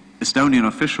Estonian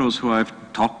officials who I've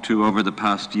talked to over the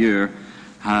past year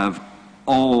have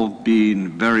all been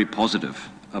very positive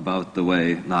about the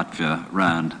way Latvia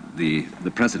ran the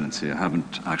presidency. I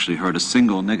haven't actually heard a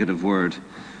single negative word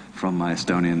from my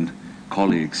Estonian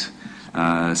colleagues.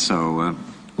 So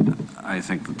I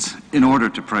think that in order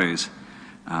to praise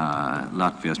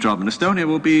Latvia's job, and Estonia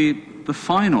will be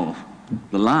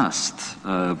the last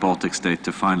Baltic state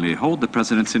to finally hold the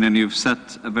presidency, and you've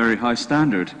set a very high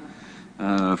standard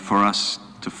for us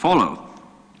to follow.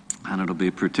 And it'll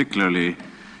be particularly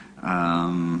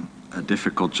a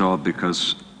difficult job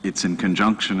because it's in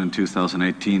conjunction in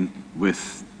 2018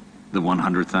 with the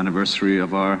 100th anniversary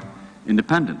of our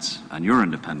independence and your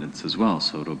independence as well.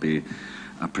 So it'll be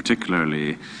a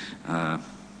particularly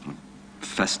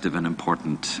festive and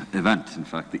important event. In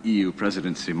fact, the EU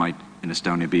presidency might in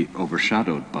Estonia be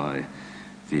overshadowed by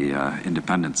the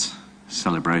independence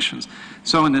celebrations.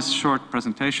 So in this short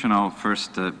presentation, I'll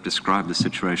first describe the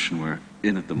situation we're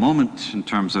in at the moment in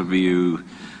terms of EU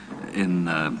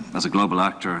as a global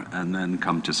actor, and then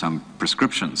come to some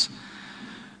prescriptions.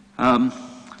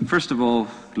 First of all,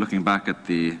 looking back at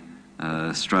the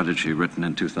strategy written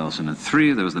in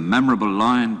 2003, there was the memorable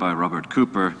line by Robert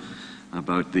Cooper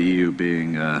about the EU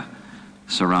being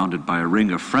surrounded by a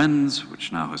ring of friends,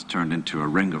 which now has turned into a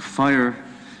ring of fire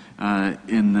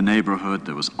in the neighborhood.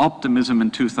 There was optimism in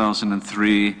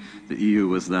 2003. The EU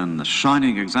was then the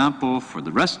shining example for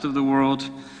the rest of the world.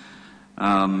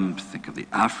 Think of the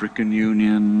African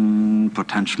Union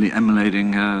potentially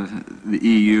emulating the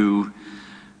EU.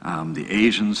 The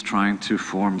Asians trying to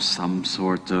form some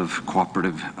sort of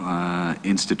cooperative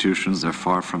institutions. They're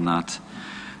far from that.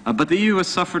 But the EU has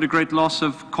suffered a great loss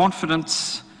of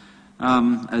confidence,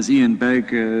 as Ian Begg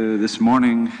this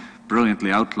morning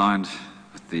brilliantly outlined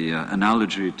with the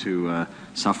analogy to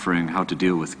suffering, how to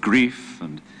deal with grief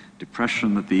and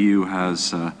depression that the EU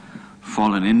has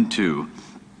fallen into.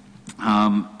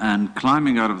 And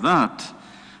climbing out of that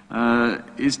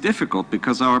is difficult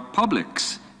because our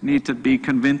publics need to be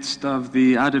convinced of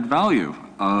the added value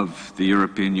of the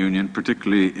European Union,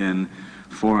 particularly in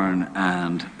foreign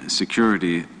and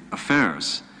security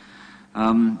affairs.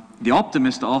 The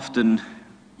optimist often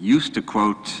used to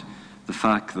quote the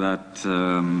fact that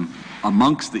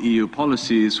amongst the EU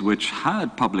policies which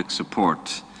had public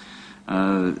support,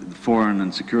 foreign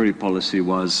and security policy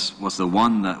was the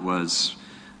one that was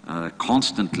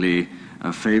constantly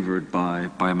favored by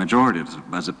a majority,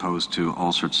 as opposed to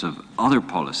all sorts of other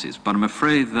policies. But I'm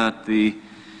afraid that the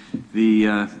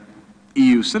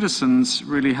EU citizens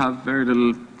really have very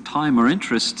little time or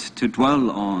interest to dwell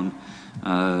on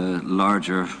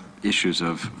larger issues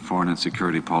of foreign and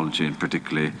security policy, and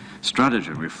particularly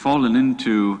strategy. We've fallen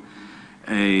into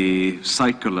a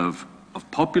cycle of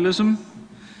populism,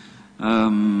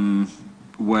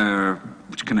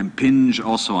 which can impinge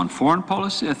also on foreign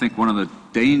policy. I think one of the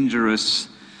dangerous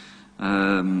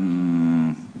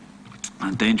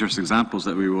examples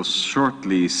that we will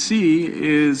shortly see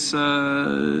is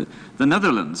the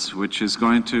Netherlands, which is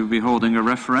going to be holding a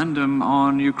referendum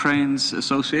on Ukraine's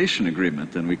association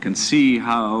agreement. And we can see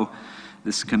how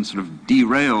this can sort of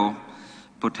derail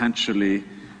potentially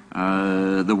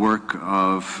the work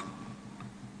of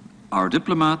our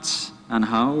diplomats, and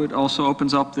how it also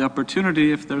opens up the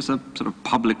opportunity, if there's a sort of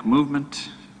public movement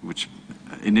which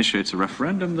initiates a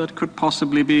referendum, that could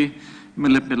possibly be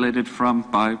manipulated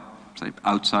by, say,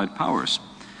 outside powers.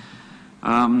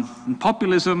 And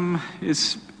populism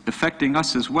is affecting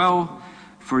us as well.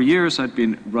 For years I'd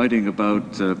been writing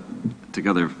about,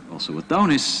 together also with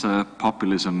Daunis,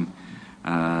 populism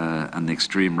and the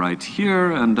extreme right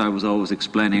here, and I was always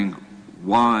explaining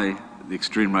why the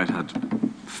extreme right had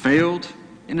failed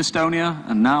in Estonia,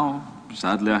 and now,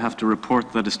 sadly, I have to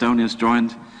report that Estonia has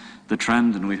joined the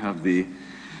trend, and we have the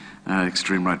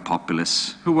extreme right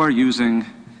populists who are using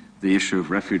the issue of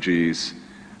refugees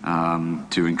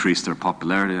to increase their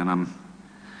popularity, and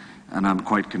I'm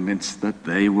quite convinced that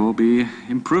they will be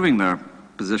improving their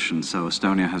position. So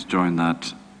Estonia has joined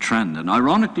that trend. And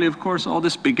ironically, of course, all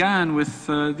this began with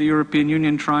the European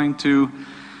Union trying to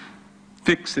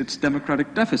fix its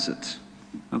democratic deficit.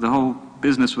 The whole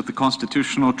business with the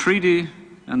Constitutional Treaty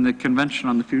and the Convention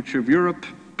on the Future of Europe,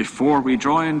 before we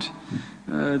joined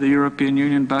the European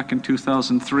Union back in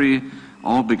 2003,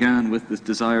 all began with this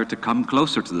desire to come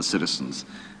closer to the citizens.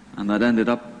 And that ended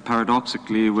up,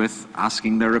 paradoxically, with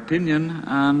asking their opinion.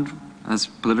 And as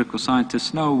political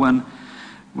scientists know,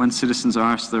 when citizens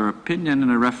are asked their opinion in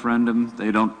a referendum,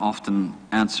 they don't often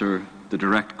answer the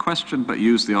direct question, but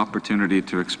use the opportunity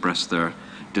to express their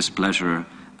displeasure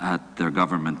at their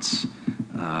government's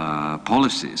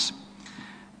policies.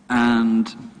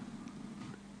 And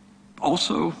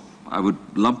also, I would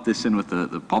lump this in with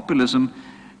the populism,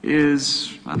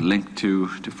 is, and linked to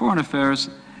foreign affairs,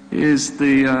 is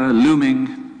the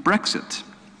looming Brexit.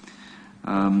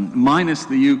 Minus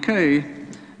the UK,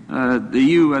 the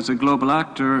EU as a global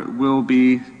actor will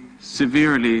be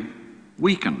severely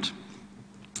weakened.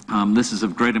 This is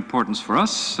of great importance for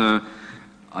us.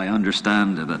 I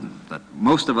understand that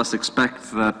most of us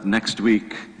expect that next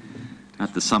week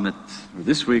at the summit, or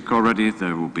this week already,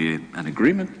 there will be an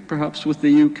agreement perhaps with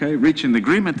the UK. Reaching the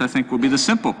agreement, I think, will be the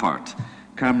simple part.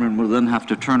 Cameron will then have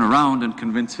to turn around and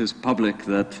convince his public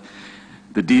that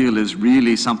the deal is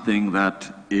really something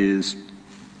that is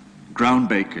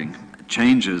groundbreaking,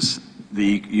 changes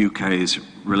the UK's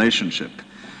relationship,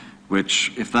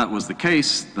 which, if that was the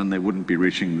case, then they wouldn't be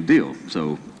reaching the deal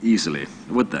so easily,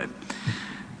 would they?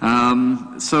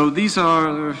 So these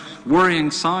are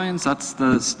worrying signs. That's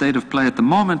the state of play at the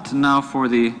moment. And now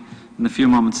in the few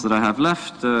moments that I have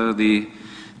left, the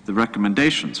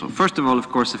recommendations. So first of all, of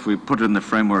course, if we put it in the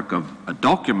framework of a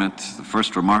document, the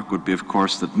first remark would be, of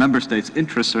course, that member states'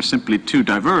 interests are simply too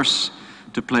diverse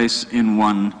to place in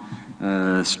one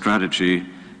strategy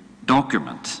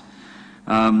document.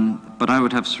 But I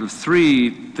would have sort of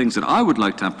three things that I would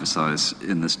like to emphasize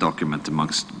in this document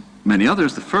amongst many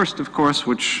others. The first, of course,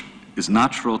 which is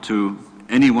natural to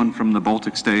anyone from the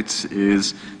Baltic states,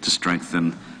 is to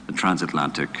strengthen the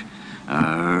transatlantic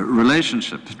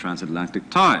relationship, transatlantic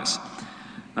ties.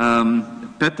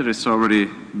 Pēteris already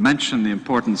mentioned the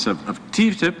importance of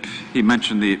TTIP. He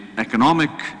mentioned the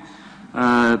economic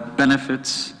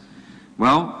benefits.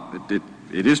 Well,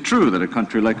 it is true that a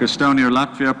country like Estonia or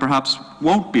Latvia perhaps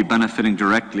won't be benefiting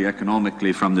directly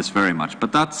economically from this very much,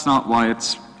 but that's not why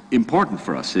it's important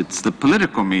for us. It's the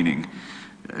political meaning,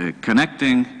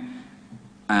 connecting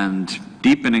and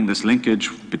deepening this linkage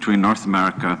between North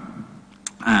America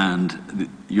and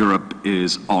Europe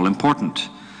is all important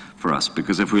for us,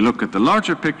 because if we look at the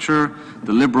larger picture,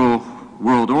 the liberal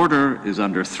world order is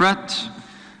under threat.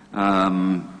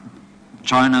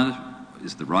 China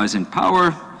is the rising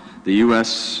power. The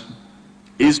US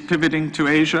is pivoting to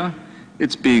Asia.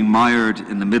 It's being mired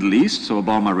in the Middle East, so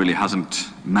Obama really hasn't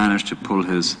managed to put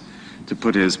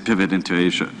his pivot into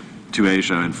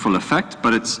Asia in full effect,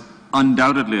 but it's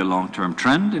undoubtedly a long-term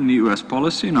trend in the US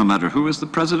policy, no matter who is the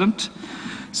president.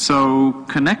 So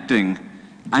connecting,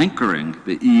 anchoring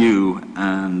the EU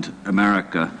and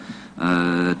America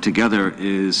together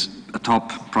is a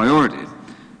top priority,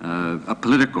 a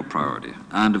political priority,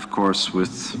 and of course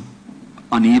with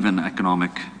uneven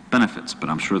economic benefits, but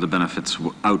I'm sure the benefits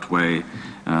will outweigh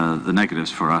the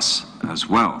negatives for us as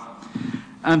well.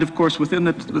 And of course within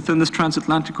this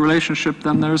transatlantic relationship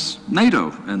then there's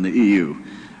NATO and the EU,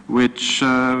 which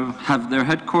have their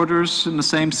headquarters in the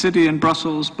same city in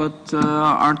Brussels, but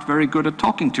aren't very good at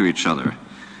talking to each other.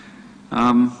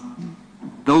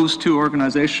 Those two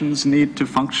organizations need to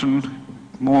function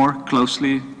more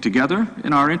closely together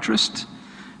in our interest.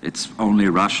 It's only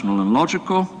rational and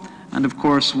logical. And of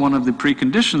course, one of the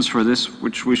preconditions for this,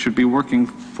 which we should be working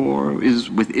for, is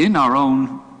within our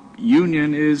own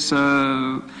union, is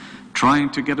trying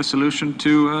to get a solution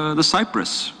to the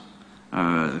Cyprus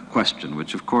question,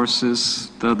 which of course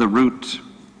is the root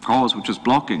cause which is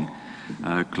blocking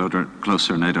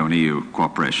closer NATO and EU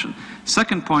cooperation.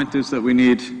 Second point is that we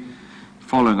need,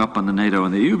 following up on the NATO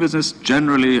and the EU business,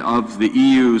 generally of the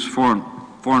EU's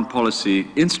foreign policy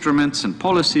instruments and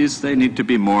policies, they need to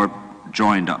be more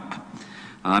joined up.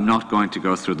 I'm not going to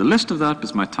go through the list of that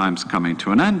because my time's coming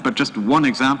to an end, but just one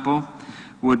example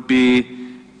would be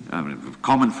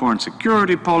common foreign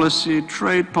security policy,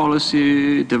 trade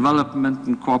policy,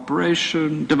 development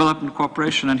cooperation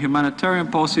and humanitarian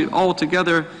policy all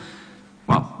together.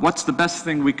 Well, what's the best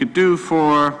thing we could do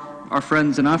for our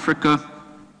friends in Africa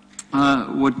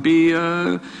would be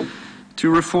to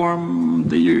reform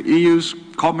the EU's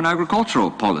common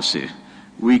agricultural policy.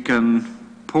 We can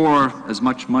pour as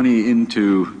much money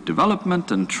into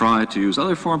development and try to use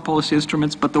other foreign policy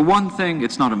instruments, but the one thing,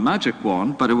 it's not a magic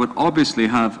wand, but it would obviously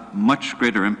have much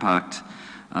greater impact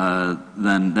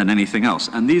than anything else.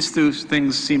 And these two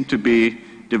things seem to be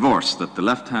divorced, that the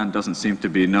left hand doesn't seem to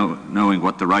be knowing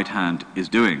what the right hand is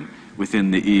doing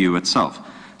within the EU itself.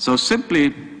 So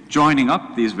simply joining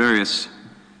up these various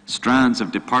strands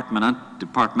of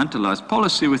departmentalized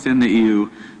policy within the EU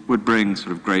would bring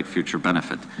sort of great future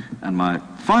benefit. And my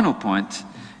final point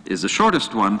is the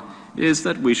shortest one, is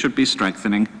that we should be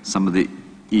strengthening some of the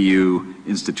EU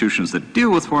institutions that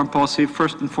deal with foreign policy,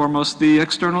 first and foremost the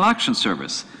External Action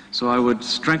Service. So I would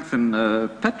strengthen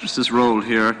Pēteris's role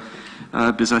here,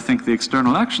 because I think the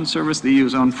External Action Service, the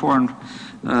EU's own foreign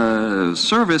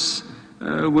service,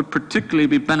 would particularly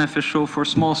be beneficial for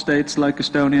small states like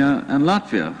Estonia and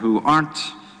Latvia, who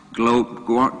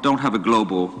don't have a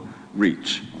global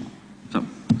reach. So,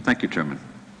 thank you, Chairman.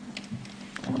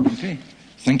 Okay,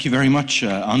 thank you very much,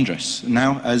 Andres.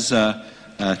 Now, as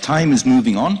time is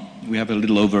moving on, we have a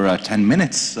little over 10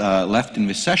 minutes left in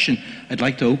this session. I'd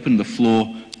like to open the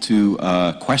floor to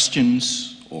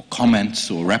questions or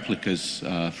comments or replicas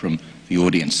from the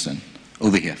audience. And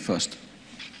over here first.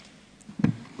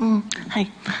 Hi.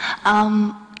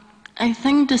 I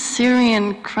think the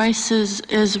Syrian crisis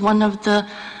is one of the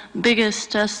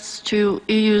biggest tests to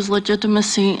EU's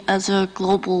legitimacy as a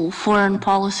global foreign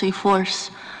policy force.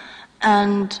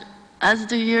 And as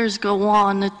the years go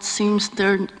on, it seems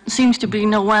there seems to be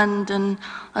no end, and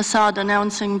Assad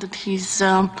announcing that he's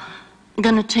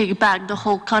going to take back the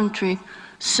whole country.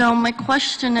 So my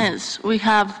question is, we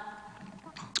have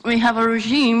a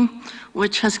regime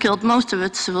which has killed most of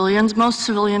its civilians. Most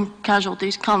civilian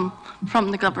casualties come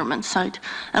from the government side.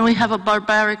 And we have a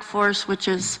barbaric force which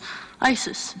is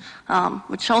ISIS,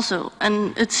 which also,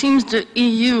 and it seems the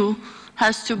EU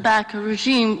has to back a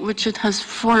regime which it has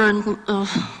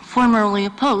formerly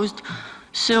opposed.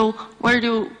 So what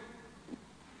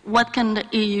can the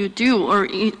EU do, or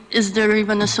is there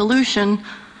even a solution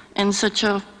in such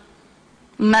a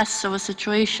mess of a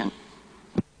situation?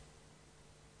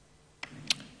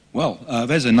 Well,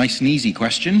 there's a nice and easy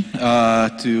question for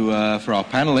our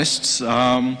panelists.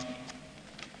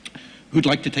 Who'd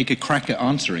like to take a crack at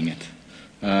answering it?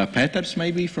 Pēteris,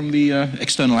 maybe, from the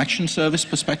External Action Service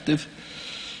perspective?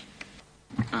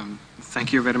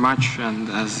 Thank you very much. And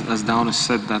as Daunis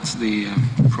said, that's the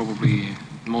probably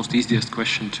most easiest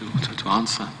question to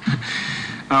answer.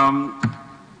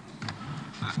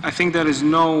 I think there is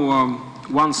no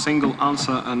one single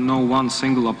answer and no one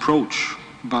single approach,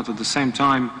 but at the same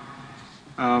time,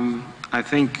 I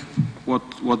think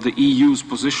what the EU's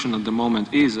position at the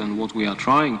moment is, and what we are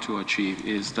trying to achieve,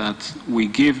 is that we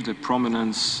give the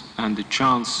prominence and the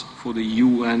chance for the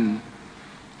UN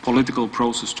political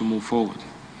process to move forward.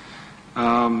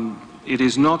 It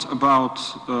is not about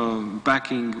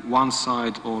backing one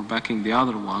side or backing the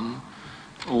other one,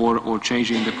 or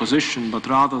changing the position, but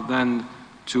rather than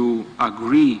to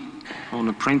agree on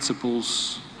the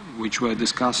principles which were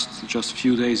discussed just a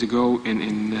few days ago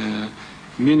in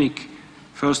Munich.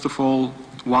 First of all,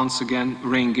 once again,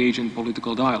 re-engage in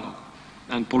political dialogue.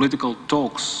 And political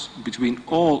talks between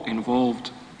all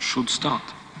involved should start.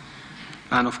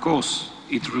 And of course,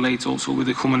 it relates also with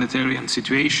the humanitarian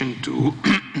situation to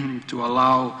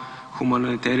allow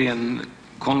humanitarian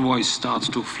convoys start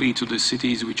to flee to the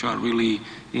cities which are really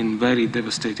in very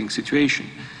devastating situation.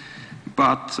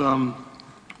 But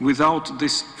without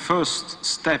this first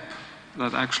step,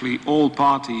 that actually all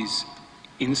parties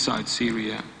inside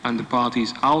Syria and the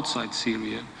parties outside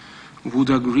Syria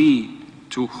would agree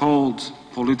to hold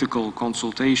political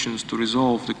consultations to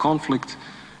resolve the conflict,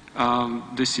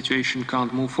 this situation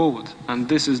can't move forward. And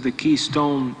this is the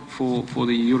keystone for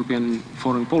the European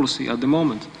foreign policy at the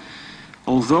moment.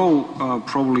 Although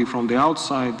probably from the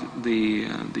outside the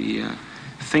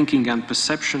thinking and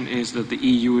perception is that the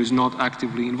EU is not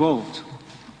actively involved.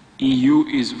 EU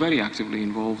is very actively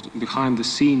involved behind the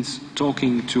scenes,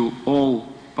 talking to all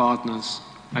partners,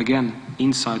 again,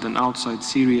 inside and outside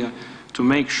Syria, to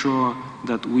make sure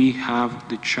that we have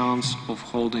the chance of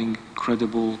holding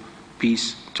credible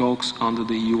peace talks under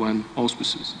the UN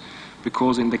auspices.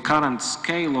 Because in the current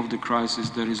scale of the crisis,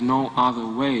 there is no other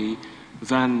way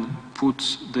than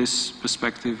put this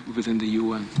perspective within the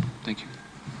UN. Thank you.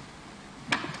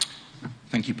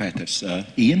 Thank you, Pēteris.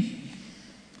 Ian?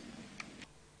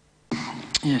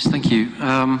 Yes, thank you.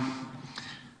 I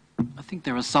think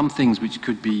there are some things which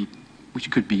could be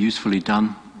usefully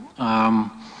done.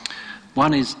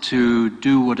 One is to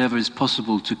do whatever is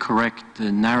possible to correct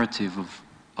the narrative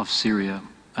of Syria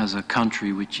as a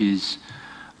country which is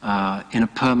in a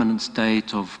permanent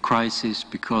state of crisis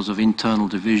because of internal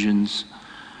divisions.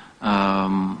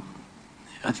 I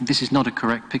think this is not a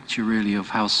correct picture, really, of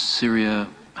how Syria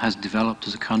has developed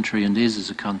as a country and is as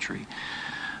a country.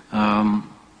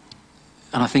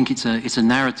 And I think it's a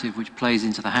narrative which plays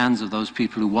into the hands of those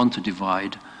people who want to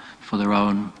divide for their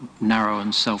own narrow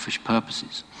and selfish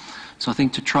purposes. So I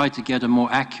think to try to get a more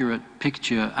accurate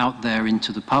picture out there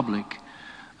into the public,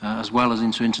 as well as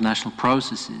into international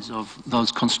processes, of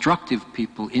those constructive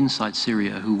people inside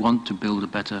Syria who want to build a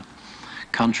better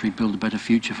country, build a better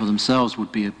future for themselves,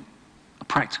 would be a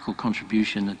practical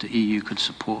contribution that the EU could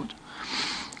support.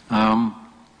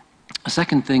 A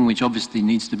second thing which obviously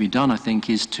needs to be done, I think,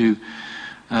 is to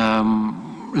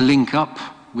link up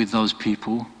with those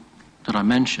people that I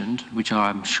mentioned, which are,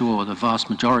 I'm sure, the vast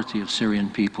majority of Syrian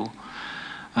people,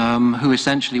 who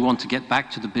essentially want to get back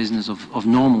to the business of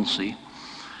normalcy,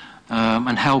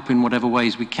 and help in whatever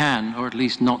ways we can, or at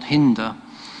least not hinder.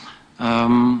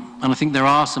 And I think there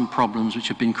are some problems which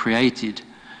have been created.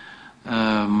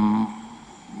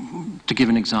 To give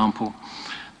an example,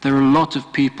 there are a lot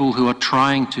of people who are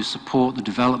trying to support the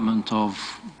development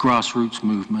of grassroots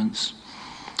movements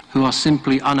who are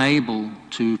simply unable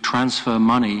to transfer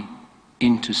money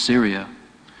into Syria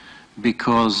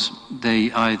because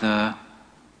they either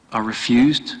are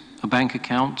refused a bank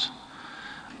account,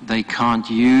 they can't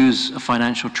use a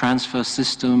financial transfer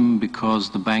system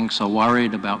because the banks are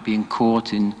worried about being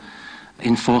caught in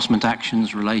enforcement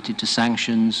actions related to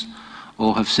sanctions,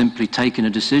 or have simply taken a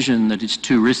decision that it's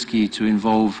too risky to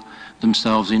involve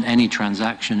themselves in any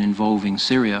transaction involving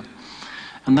Syria.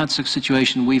 And that's a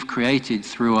situation we've created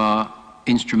through our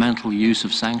instrumental use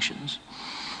of sanctions.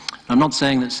 I'm not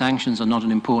saying that sanctions are not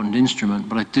an important instrument,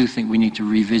 but I do think we need to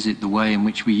revisit the way in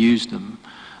which we use them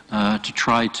to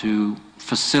try to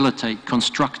facilitate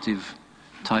constructive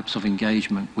types of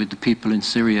engagement with the people in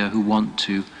Syria who want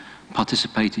to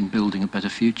participate in building a better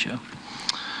future.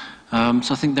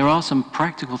 So I think there are some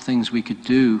practical things we could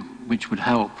do which would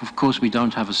help. Of course, we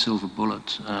don't have a silver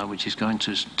bullet which is going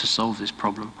to solve this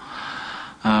problem.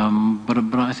 But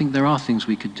I think there are things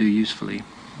we could do usefully.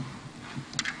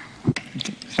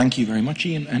 Okay. Thank you very much,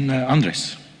 Ian. And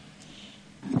Andres?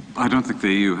 I don't think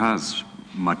the EU has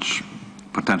much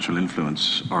potential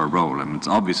influence or role. I mean, it's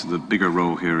obvious the bigger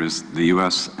role here is the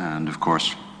US and, of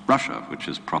course, Russia, which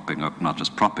is propping up, not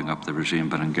just propping up the regime,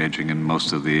 but engaging in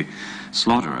most of the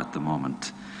slaughter at the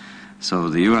moment. So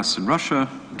the US and Russia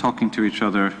talking to each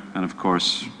other, and of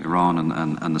course, Iran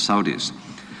and the Saudis.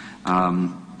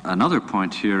 Another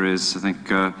point here is, I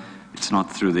think, it's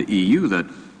not through the EU that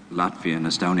Latvia and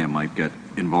Estonia might get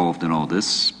involved in all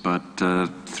this, but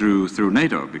through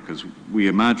NATO, because we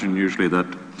imagine usually that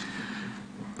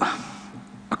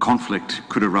a conflict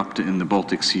could erupt in the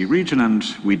Baltic Sea region, and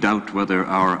we doubt whether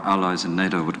our allies in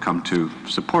NATO would come to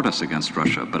support us against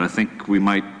Russia. But I think we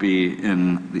might be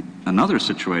in another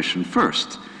situation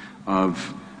first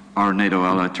of our NATO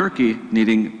ally Turkey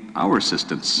needing our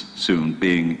assistance soon,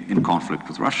 being in conflict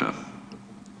with Russia.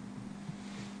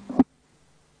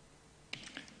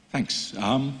 Thanks.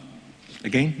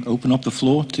 Again, open up the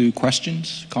floor to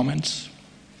questions, comments.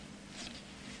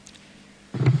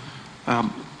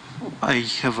 I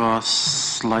have a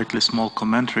slightly small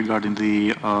comment regarding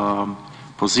the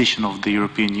position of the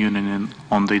European Union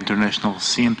on the international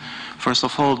scene. First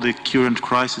of all, the current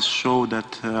crisis shows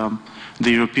that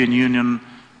the European Union,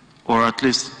 or at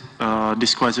least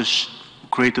this crisis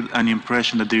created an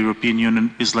impression that the European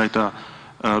Union is like a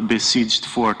besieged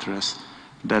fortress,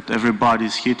 that everybody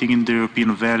is hitting in the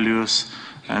European values,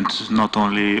 and not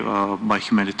only by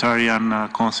humanitarian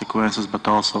consequences, but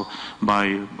also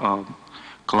by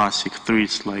classic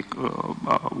threats like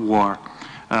war.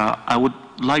 I would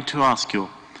like to ask you,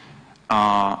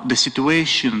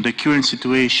 the current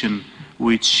situation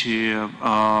which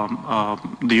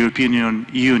the European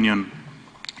Union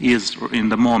is in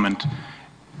the moment,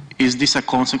 is this a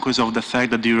consequence of the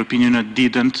fact that the European Union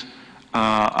didn't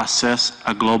assess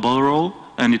a global role,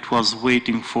 and it was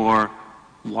waiting for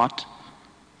what?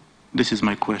 This is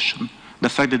my question. The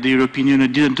fact that the European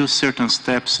Union didn't do certain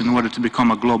steps in order to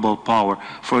become a global power.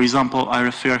 For example, I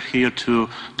refer here to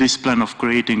this plan of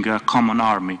creating a common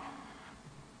army.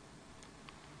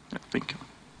 Thank you.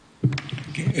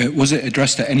 Okay. Was it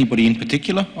addressed to anybody in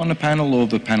particular on the panel, or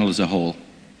the panel as a whole?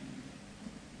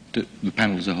 The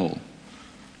panel as a whole.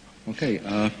 Okay,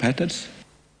 Pēteris?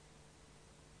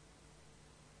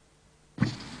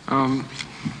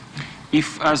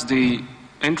 If as the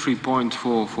entry point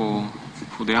for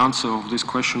the answer of this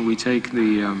question we take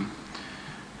the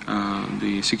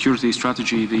security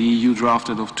strategy the EU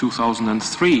drafted of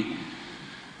 2003,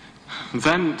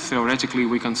 then theoretically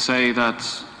we can say that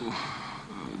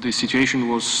the situation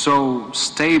was so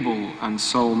stable and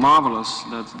so marvelous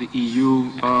that the EU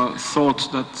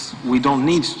thought that we don't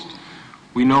need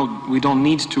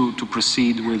to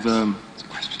proceed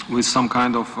with some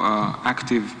kind of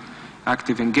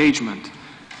active engagement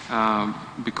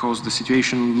because the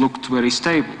situation looked very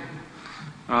stable.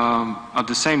 At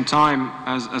the same time,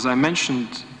 as I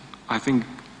mentioned, I think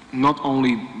not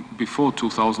only before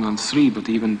 2003 but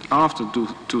even after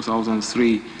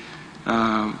 2003,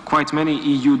 quite many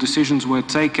EU decisions were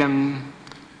taken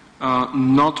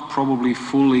not probably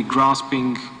fully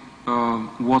grasping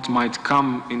what might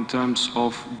come in terms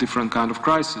of different kind of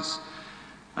crises.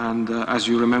 And as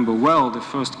you remember well, the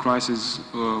first crisis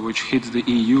which hit the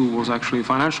EU was actually a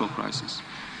financial crisis.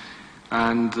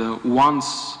 And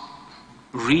once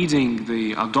reading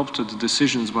the adopted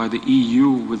decisions by the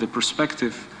EU with the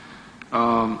perspective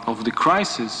of the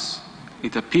crisis,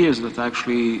 it appears that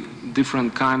actually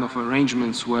different kind of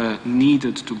arrangements were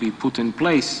needed to be put in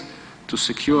place to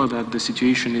secure that the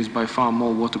situation is by far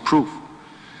more waterproof.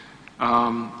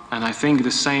 And I think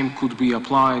the same could be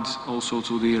applied also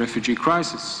to the refugee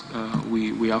crisis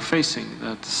we are facing,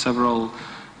 that several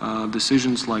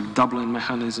decisions like Dublin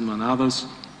mechanism and others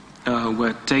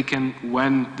were taken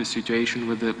when the situation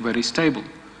was very stable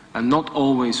and not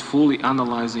always fully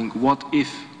analyzing what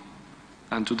if.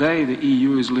 And today the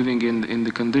EU is living in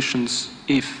the conditions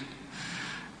if.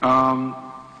 And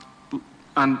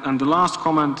the last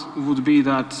comment would be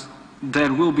that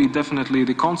there will be definitely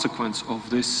the consequence of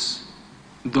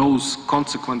those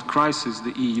consequent crises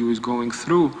the EU is going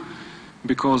through,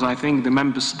 because I think the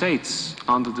member states,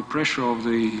 under the pressure of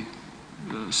the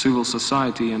civil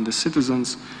society and the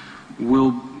citizens,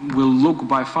 will look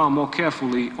by far more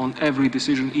carefully on every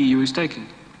decision EU is taking.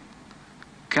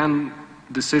 Can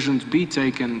decisions be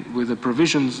taken with the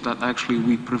provisions that actually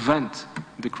we prevent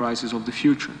the crisis of the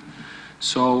future?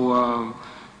 So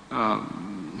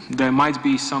there might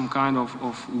be some kind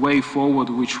of way forward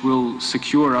which will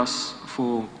secure us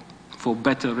for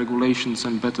better regulations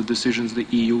and better decisions the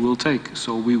EU will take.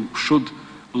 So we should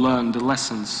learn the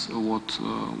lessons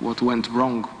of what went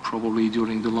wrong probably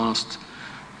during the last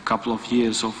couple of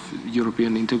years of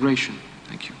European integration.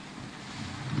 Thank you.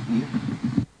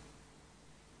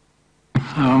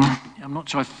 I'm not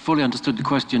sure I fully understood the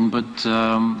question, but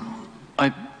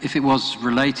if it was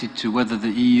related to whether the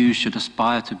EU should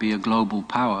aspire to be a global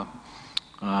power,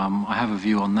 I have a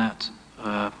view on that.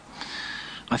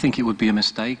 I think it would be a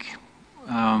mistake.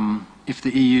 If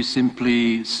the EU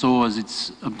simply saw as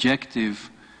its objective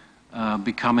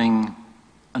becoming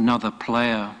another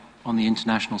player on the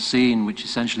international scene, which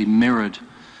essentially mirrored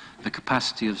the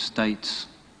capacity of states,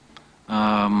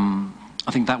 I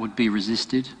think that would be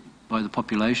resisted by the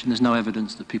population. There's no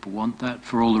evidence that people want that,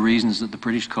 for all the reasons that the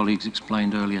British colleagues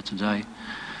explained earlier today.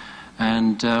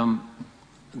 And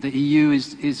the EU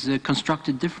is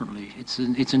constructed differently. It's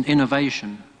an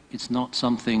innovation. It's not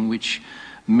something which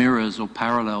mirrors or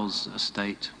parallels a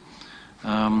state.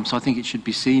 So I think it should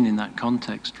be seen in that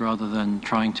context rather than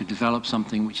trying to develop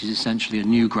something which is essentially a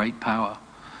new great power.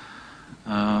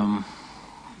 And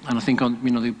I think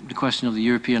the question of the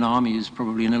European army is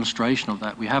probably an illustration of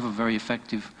that. We have a very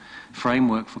effective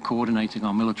framework for coordinating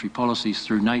our military policies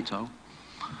through NATO.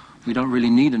 We don't really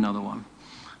need another one.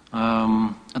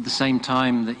 At the same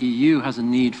time, the EU has a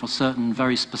need for certain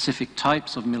very specific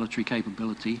types of military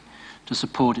capability to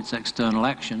support its external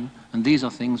action, and these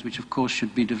are things which, of course,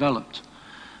 should be developed.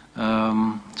 So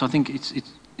I think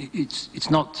it's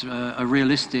not a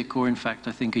realistic, or in fact,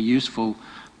 I think a useful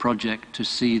project to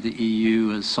see the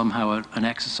EU as somehow an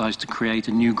exercise to create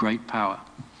a new great power.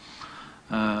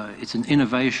 It's an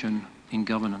innovation in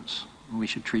governance, and we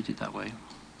should treat it that way.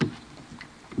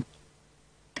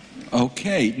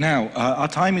 Okay, now our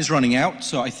time is running out,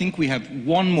 so I think we have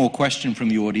one more question from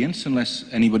the audience, unless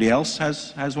anybody else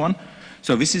has one.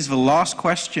 So this is the last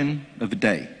question of the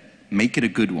day. Make it a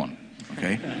good one,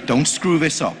 okay? Don't screw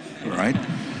this up, all right?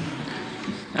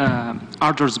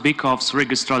 Artur Zbikovs,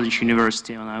 Riga Strategic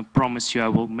University, and I promise you I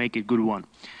will make a good one.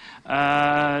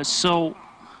 So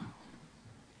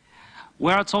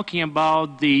we are talking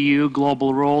about the EU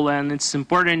global role, and it's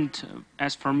important,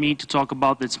 as for me, to talk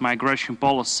about its migration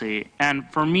policy. And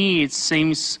for me, it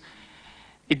seems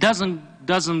it does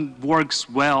not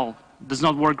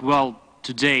work well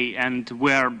today, and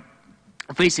we're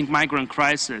facing migrant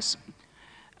crisis.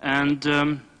 And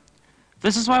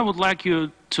this is why I would like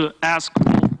you to ask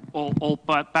all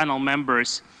panel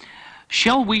members,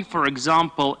 shall we, for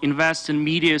example, invest in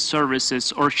media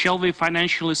services, or shall we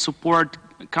financially support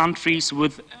countries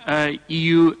with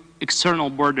EU external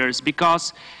borders?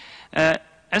 Because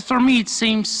as for me, it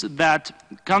seems that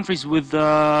countries with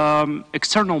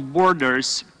external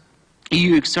borders,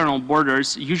 EU external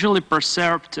borders, usually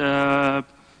perceived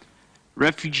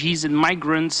refugees and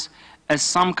migrants as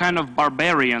some kind of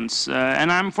barbarians. And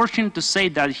I'm fortunate to say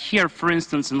that here, for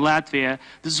instance, in Latvia,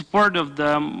 the support of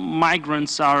the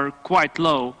migrants are quite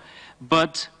low.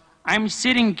 But I'm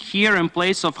sitting here in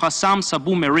place of Hassam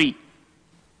Sabumeri,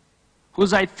 who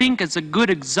I think is a good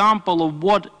example of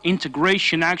what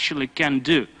integration actually can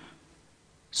do.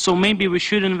 So maybe we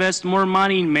should invest more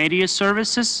money in media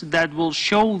services that will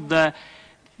show the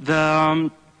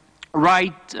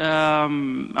right,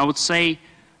 I would say,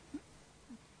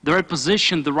 the right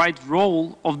position, the right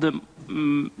role of the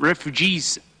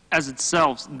refugees as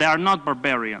itself. They are not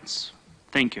barbarians.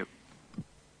 Thank you.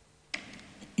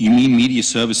 You mean media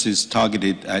services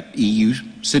targeted at EU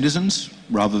citizens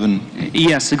rather than...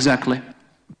 Yes, exactly.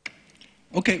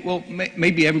 Okay, well,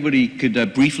 maybe everybody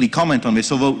could briefly comment on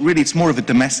this, although really it's more of a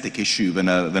domestic issue than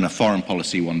a foreign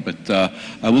policy one. But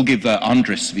I will give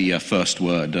Andris the first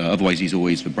word, otherwise he's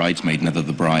always the bridesmaid, never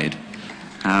the bride.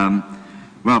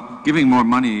 Well, giving more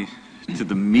money to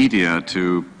the media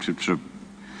to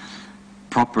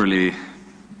properly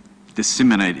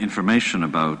disseminate information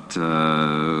about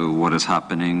what is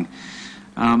happening,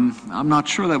 I'm not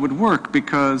sure that would work,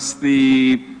 because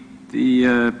the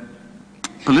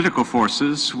political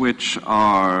forces which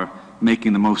are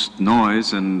making the most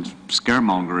noise and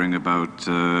scaremongering about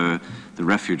the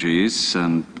refugees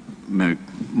and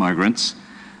migrants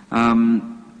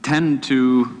tend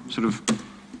to sort of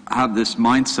have this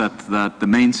mindset that the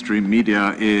mainstream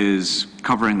media is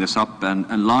covering this up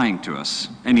and lying to us.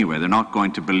 Anyway, they're not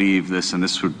going to believe this, and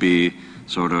this would be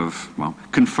sort of, well,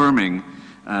 confirming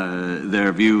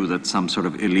their view that some sort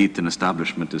of elite and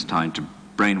establishment is trying to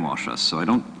brainwash us. So I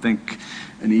don't think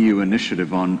an EU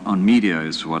initiative on media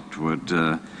is what would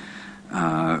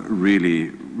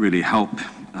really help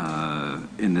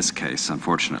in this case,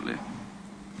 unfortunately.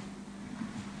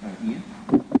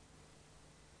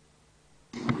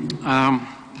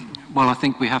 Well, I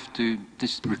think we have to,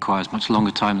 this requires much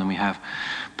longer time than we have,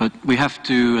 but we have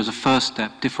to, as a first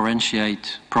step,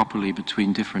 differentiate properly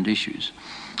between different issues.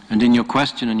 And in your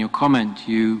question and your comment,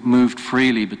 you moved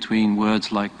freely between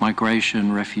words like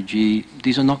migration, refugee.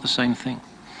 These are not the same thing.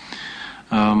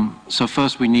 So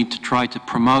first we need to try to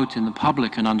promote in the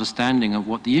public an understanding of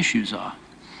what the issues are.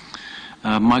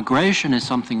 Migration is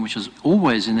something which has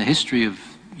always in the history of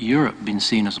Europe been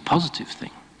seen as a positive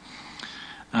thing.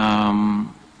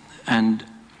 And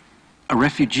a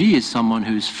refugee is someone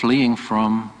who's fleeing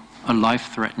from a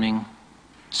life-threatening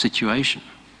situation.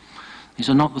 These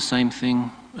are not the same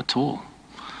thing at all.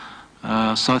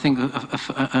 So I think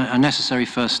a necessary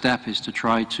first step is to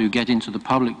try to get into the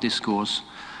public discourse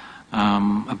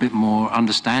a bit more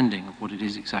understanding of what it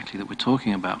is exactly that we're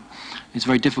talking about. It's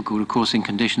very difficult, of course, in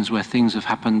conditions where things have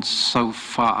happened so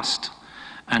fast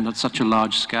and at such a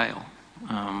large scale,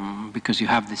 because you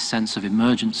have this sense of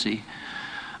emergency.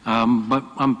 But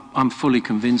I'm fully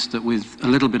convinced that with a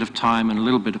little bit of time and a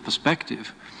little bit of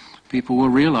perspective, people will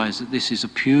realize that this is a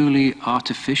purely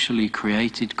artificially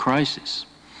created crisis.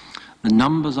 The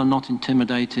numbers are not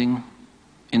intimidating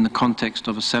in the context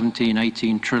of a 17,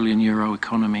 18 trillion euro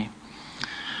economy.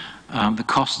 The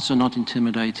costs are not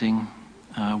intimidating.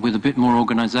 With a bit more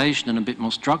organization and a bit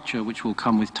more structure, which will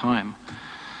come with time,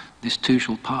 this too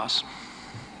shall pass.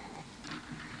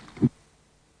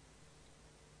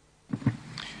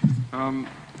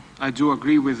 I do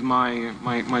agree with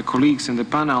my colleagues in the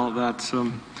panel that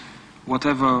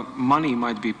whatever money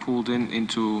might be pulled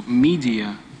into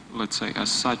media, let's say,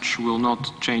 as such, will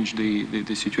not change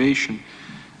the situation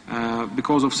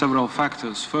because of several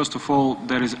factors. First of all,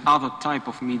 there is other type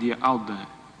of media out there,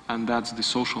 and that's the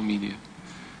social media.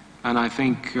 And I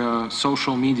think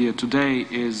social media today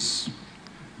is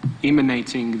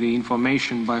emanating the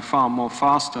information by far more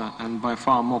faster and by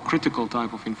far more critical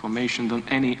type of information than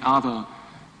any other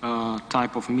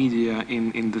type of media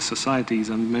in the societies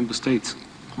and member states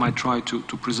might try to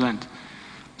present.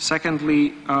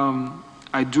 Secondly,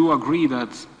 I do agree that,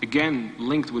 again,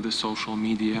 linked with the social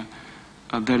media,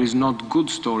 there is not good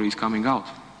stories coming out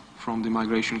from the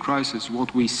migration crisis.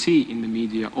 What we see in the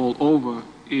media all over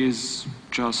is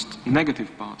just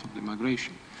negative part of the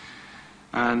migration.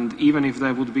 And even if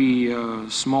there would be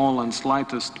small and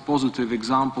slightest positive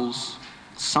examples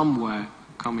somewhere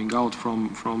coming out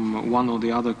from one or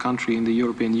the other country in the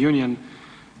European Union,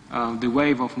 the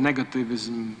wave of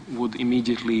negativism would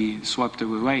immediately sweep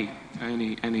away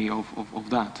any of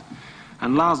that.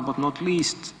 And last but not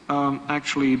least,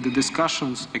 actually the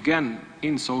discussions, again,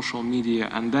 in social media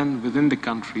and then within the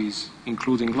countries,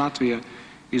 including Latvia,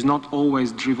 is not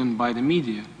always driven by the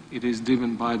media. It is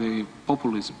driven by the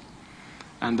populism.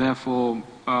 And therefore,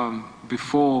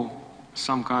 before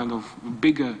some kind of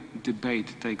bigger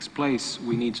debate takes place,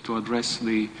 we need to address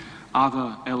the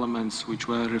other elements which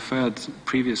were referred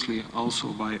previously also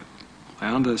by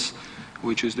others,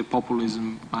 which is the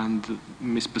populism and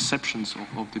misperceptions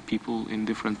of the people in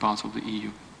different parts of the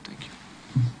EU. Thank you.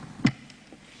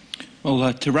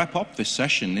 Well, to wrap up this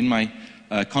session, in my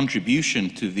contribution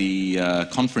to the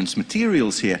conference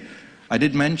materials here, I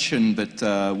did mention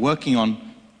that working on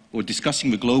or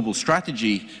discussing the global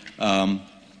strategy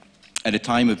at a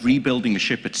time of rebuilding the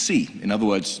ship at sea. In other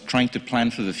words, trying to plan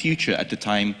for the future at a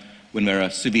time when there are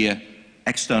severe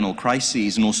external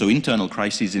crises and also internal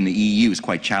crises in the EU is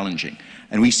quite challenging.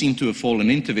 And we seem to have fallen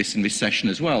into this in this session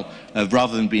as well,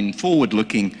 rather than being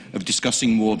forward-looking, of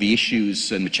discussing more of the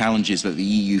issues and the challenges that the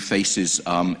EU faces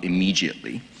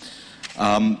immediately.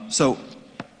 So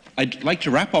I'd like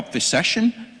to wrap up this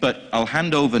session, but I'll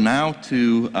hand over now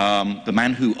to the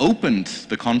man who opened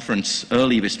the conference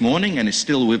early this morning and is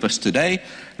still with us today.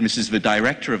 And this is the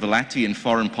director of the Latvian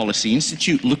Foreign Policy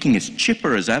Institute, looking as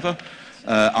chipper as ever,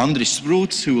 Andris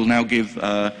Sprūts, who will now give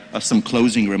us some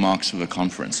closing remarks for the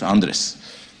conference. Andris.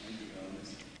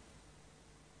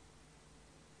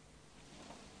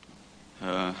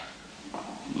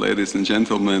 Ladies and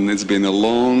gentlemen, it's been a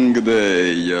long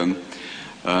day.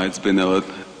 It's been a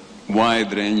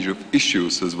wide range of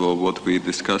issues as well, what we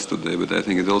discussed today, but I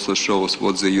think it also shows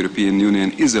what the European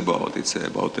Union is about. It's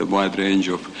about a wide range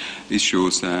of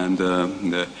issues and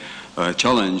the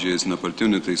challenges and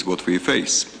opportunities what we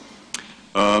face.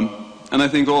 And I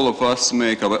think all of us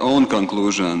make our own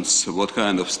conclusions, what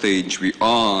kind of stage we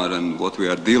are and what we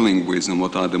are dealing with and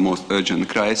what are the most urgent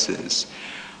crises.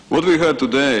 What we heard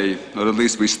today, or at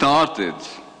least we started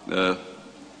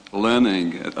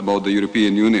learning about the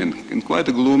European Union in quite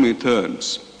a gloomy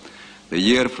terms. The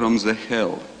year from the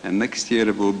hell, and next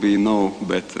year will be no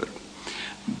better.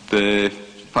 The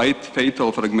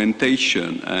fatal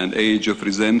fragmentation and age of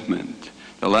resentment,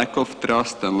 a lack of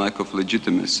trust and lack of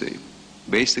legitimacy.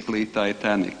 Basically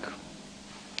Titanic.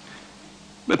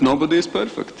 But nobody is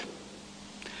perfect.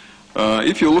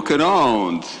 If you look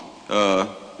around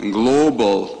in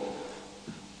global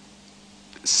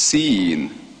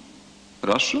scene,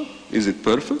 Russia, is it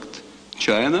perfect?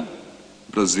 China,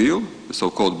 Brazil, the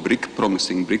so-called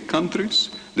promising BRIC countries.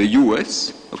 The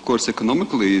US, of course,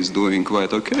 economically is doing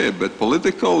quite okay, but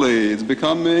politically it's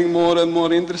becoming more and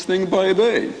more interesting by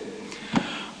day.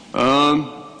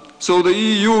 So the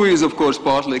EU is, of course,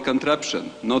 partly a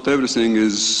contraption. Not everything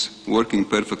is working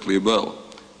perfectly well.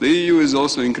 The EU is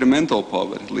also incremental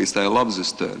power, at least I love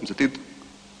this term, that it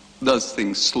does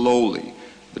things slowly,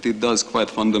 but it does quite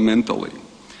fundamentally.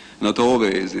 Not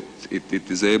always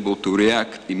it is able to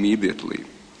react immediately.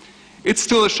 It's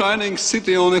still a shining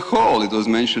city on a whole, it was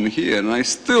mentioned here, and I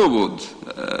still would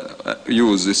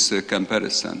use this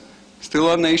comparison. Still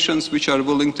are nations which are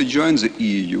willing to join the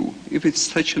EU. If it's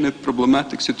such a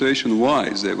problematic situation, why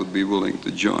they would be willing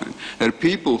to join? There are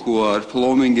people who are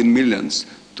flowing in millions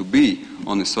to be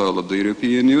on the soil of the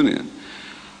European Union.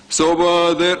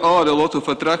 So there are a lot of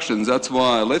attractions. That's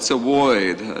why let's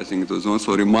avoid, I think it was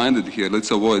also reminded here,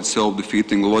 let's avoid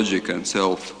self-defeating logic and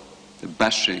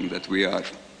self-bashing that we are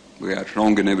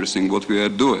wrong in everything what we are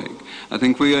doing. I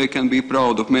think we can be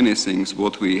proud of many things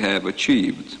what we have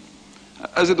achieved.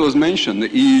 As it was mentioned, the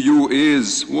EU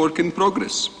is work in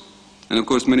progress. And of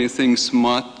course many things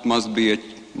must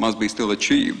be still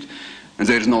achieved. And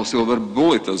there is no silver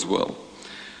bullet as well.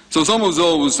 So some of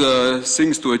those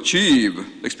things to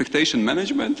achieve, expectation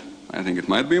management, I think it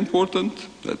might be important,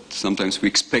 that sometimes we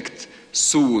expect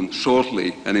soon,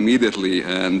 shortly and immediately,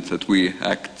 and that we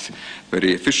act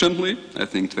very efficiently. I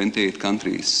think 28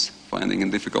 countries finding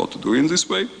it difficult to do in this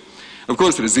way. Of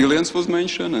course, resilience was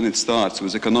mentioned, and it starts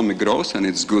with economic growth, and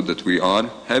it's good that we are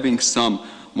having some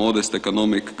modest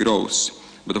economic growth.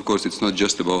 But of course, it's not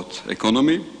just about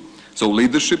economy. So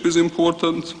leadership is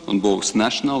important on both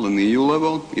national and EU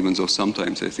level, even though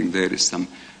sometimes I think there is some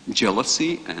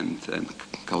jealousy and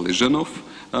collision of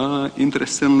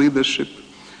interests in leadership.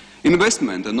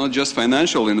 Investment, and not just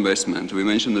financial investment. We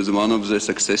mentioned as one of the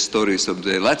success stories of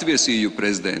the Latvia's EU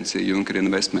presidency, Juncker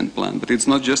investment plan. But it's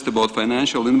not just about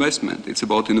financial investment. It's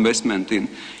about investment in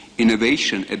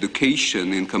innovation,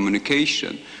 education, in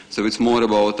communication. So it's more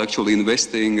about actually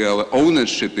investing our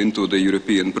ownership into the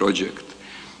European project.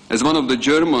 As one of the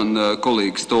German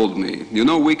colleagues told me, you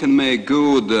know, we can make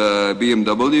good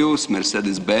BMWs,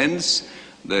 Mercedes-Benz,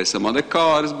 there's some other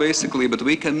cars basically, but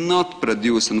we cannot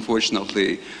produce,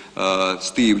 unfortunately,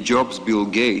 Steve Jobs, Bill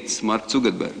Gates, Mark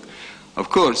Zuckerberg. Of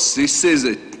course, this is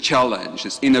a challenge,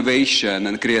 it's innovation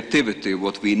and creativity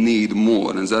what we need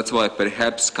more, and that's why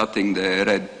perhaps cutting the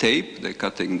red tape,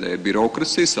 cutting the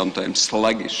bureaucracy, sometimes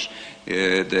sluggish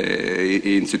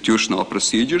the institutional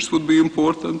procedures would be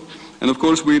important. And of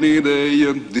course, we need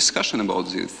a discussion about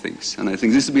these things. And I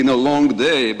think this has been a long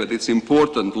day, but it's an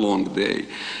important long day.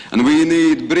 And we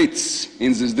need Brits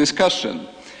in this discussion.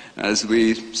 As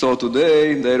we saw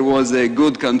today, there was a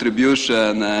good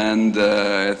contribution, and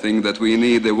I think that we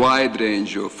need a wide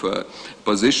range of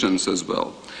positions as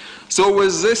well. So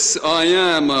with this, I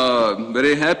am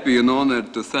very happy and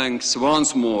honored to thank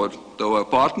once more to our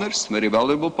partners, very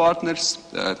valuable partners,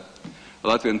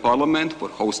 Latvian Parliament for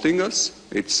hosting us.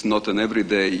 It's not an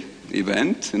everyday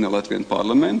event in the Latvian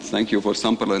Parliament. Thank you for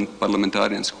some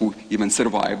parliamentarians who even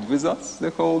survived with us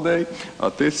the whole day.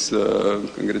 Atis,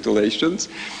 congratulations.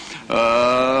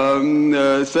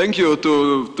 Thank you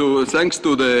thanks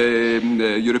to the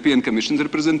European Commission's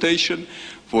representation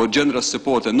for generous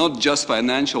support, and not just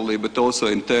financially, but also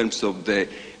in terms of the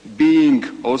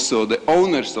being also the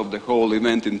owners of the whole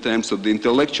event in terms of the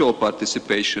intellectual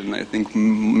participation. I think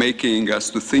making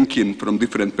us to thinking from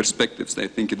different perspectives, I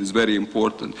think it is very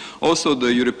important. Also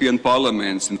the European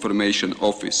Parliament's Information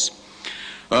Office.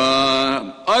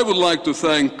 I would like to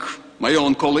thank my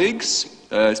own colleagues,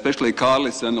 especially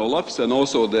Carlis and Olafs, and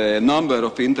also the number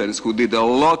of interns who did a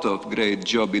lot of great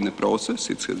job in the process.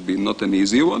 It has been not an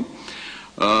easy one.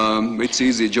 It's an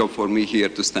easy job for me here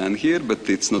to stand here, but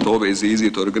it's not always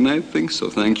easy to organize things, so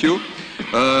thank you.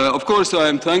 Of course, I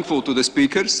am thankful to the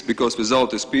speakers, because without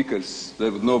the speakers,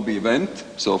 there would not be event.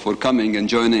 So for coming and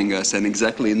joining us and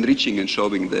exactly enriching and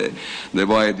showing the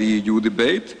wide EU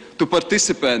debate. To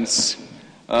participants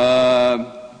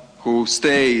who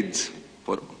stayed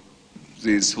for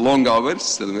these long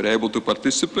hours and were able to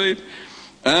participate.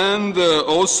 And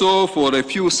also for a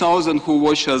few thousand who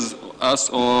watch us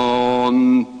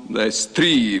on the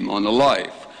stream, on the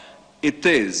live. It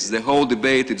is, the whole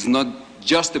debate is not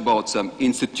just about some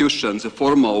institutions, the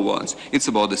formal ones. It's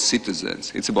about the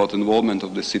citizens. It's about involvement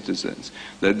of the citizens,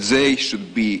 that they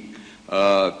should be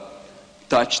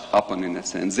touched upon in a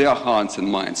sense. Their hearts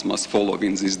and minds must follow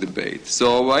in this debate.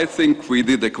 So I think we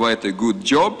did quite a good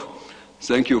job.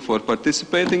 Thank you for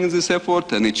participating in this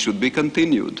effort, and it should be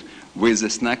continued with the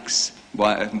snacks,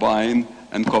 wine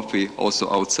and coffee also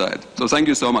outside. So thank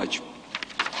you so much.